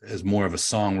as more of a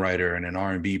songwriter and an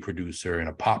R&B producer and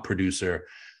a pop producer.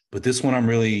 But this one, I'm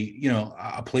really,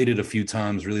 I played it a few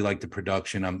times, really like the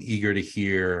production. I'm eager to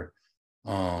hear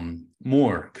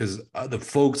more, because the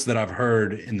folks that I've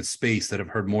heard in the space that have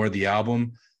heard more of the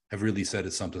album have really said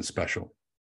it's something special.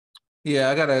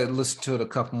 Yeah, I got to listen to it a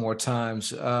couple more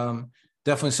times.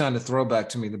 Definitely sounded a throwback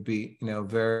to me, the beat,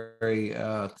 very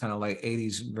kind of like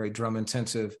 80s, very drum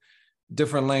intensive,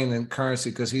 different lane than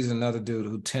Currency, because he's another dude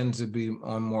who tends to be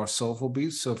on more soulful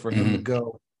beats. So for him to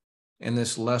go in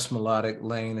this less melodic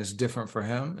lane is different for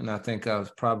him. And I think I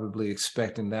was probably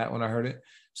expecting that when I heard it.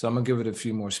 So I'm going to give it a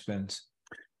few more spins.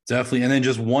 Definitely. And then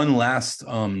just one last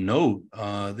note.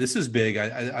 This is big.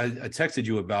 I texted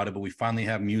you about it, but we finally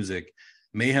have music.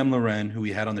 Mayhem Loren, who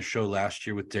we had on the show last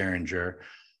year with Derringer,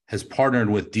 has partnered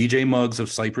with DJ Muggs of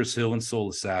Cypress Hill and Soul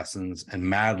Assassins and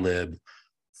Madlib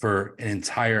for an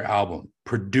entire album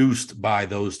produced by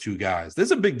those two guys. This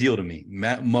is a big deal to me.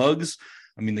 Muggs,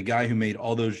 I mean, the guy who made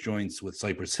all those joints with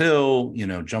Cypress Hill,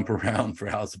 Jump Around for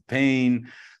House of Pain,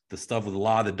 the stuff with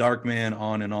Law, the Dark Man,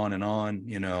 on and on and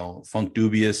on, Funk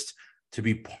Dubious, to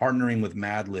be partnering with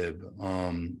Madlib.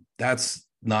 That's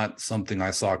not something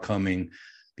I saw coming.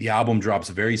 The album drops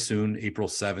very soon, April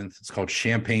 7th. It's called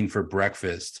Champagne for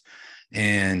Breakfast.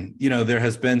 And, there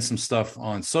has been some stuff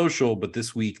on social, but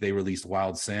this week they released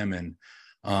Wild Salmon,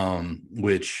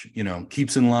 which,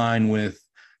 keeps in line with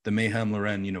the Mayhem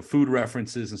Loren, food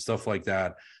references and stuff like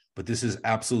that. But this is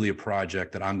absolutely a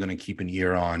project that I'm going to keep an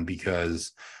ear on,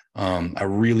 because I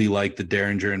really like the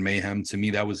Derringer and Mayhem. To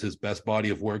me, that was his best body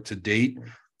of work to date.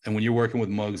 And when you're working with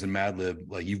Muggs and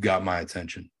Madlib, like, you've got my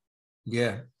attention.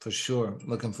 Yeah, for sure.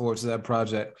 Looking forward to that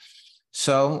project.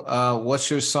 So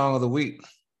what's your song of the week?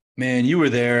 Man, you were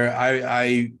there.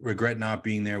 I regret not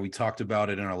being there. We talked about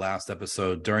it in our last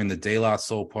episode during the De La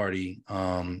Soul party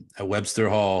at Webster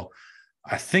Hall.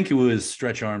 I think it was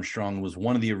Stretch Armstrong was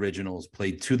one of the originals,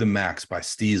 played To the Max by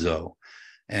Steezo.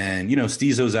 And,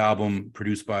 Steezo's album,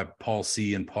 produced by Paul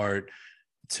C. in part,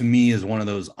 to me is one of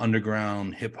those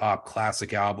underground hip hop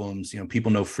classic albums.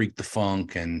 People know Freak the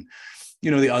Funk and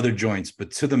the other joints,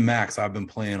 but To the Max I've been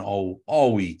playing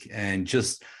all week, and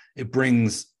just it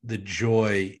brings the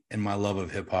joy and my love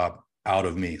of hip hop out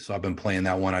of me. So I've been playing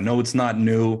that one. I know it's not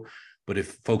new, but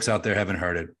if folks out there haven't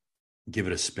heard it, give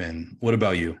it a spin. What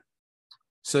about you?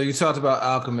 So you talked about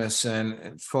Alchemist,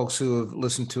 and folks who have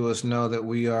listened to us know that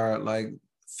we are like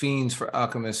fiends for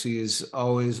Alchemist. He is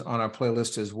always on our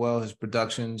playlist as well, his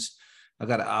productions. I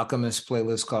got an Alchemist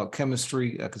playlist called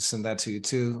Chemistry. I could send that to you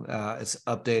too. It's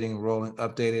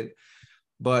updated.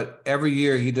 But every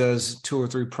year he does 2 or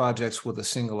 3 projects with a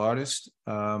single artist.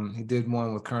 He did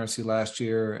one with Currency last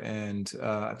year, and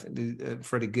I think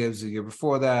Freddie Gibbs the year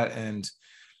before that. And,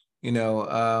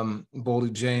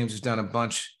 Boldy James has done a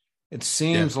bunch. It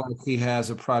seems like he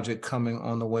has a project coming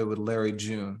on the way with Larry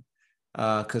June,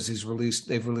 because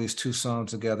they've released 2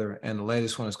 songs together, and the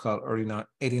latest one is called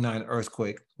 89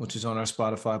 Earthquake, which is on our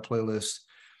Spotify playlist.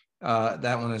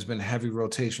 That one has been heavy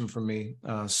rotation for me.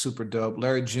 Super dope.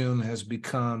 Larry June has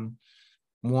become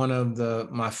one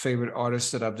of my favorite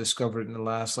artists that I've discovered in the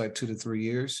last like 2 to 3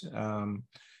 years.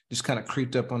 Just kind of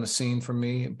creeped up on the scene for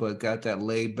me, but got that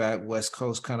laid back West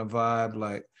Coast kind of vibe,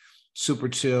 like super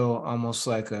chill, almost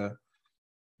like a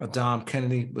Dom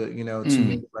Kennedy, but to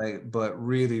me, but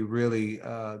really, really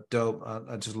dope.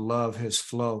 I just love his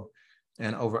flow,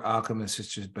 and Over Alchemist is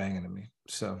just banging to me.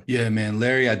 So yeah, man,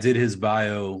 Larry, I did his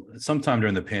bio sometime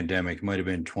during the pandemic. Might have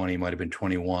been 20, might have been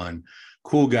 21.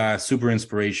 Cool guy, super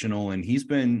inspirational. And he's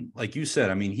been, like you said,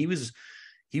 I mean, he was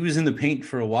in the paint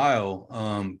for a while,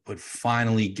 but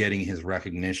finally getting his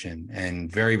recognition, and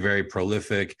very, very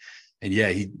prolific. And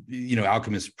yeah,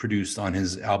 Alchemist produced on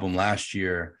his album last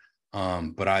year.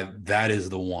 But that is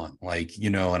the one, like,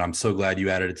 and I'm so glad you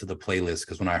added it to the playlist,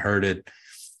 because when I heard it,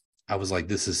 I was like,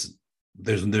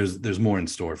 there's more in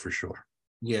store for sure.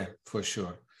 Yeah, for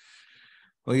sure.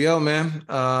 Well, yo, man,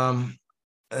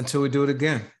 until we do it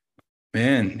again.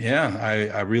 Man, yeah,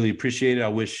 I really appreciate it. I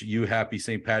wish you happy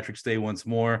St. Patrick's Day once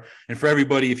more. And for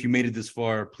everybody, if you made it this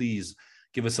far, please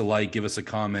give us a like, give us a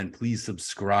comment, please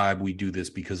subscribe. We do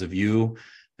this because of you.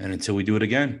 And until we do it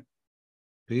again.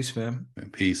 Peace, man.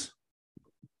 Peace.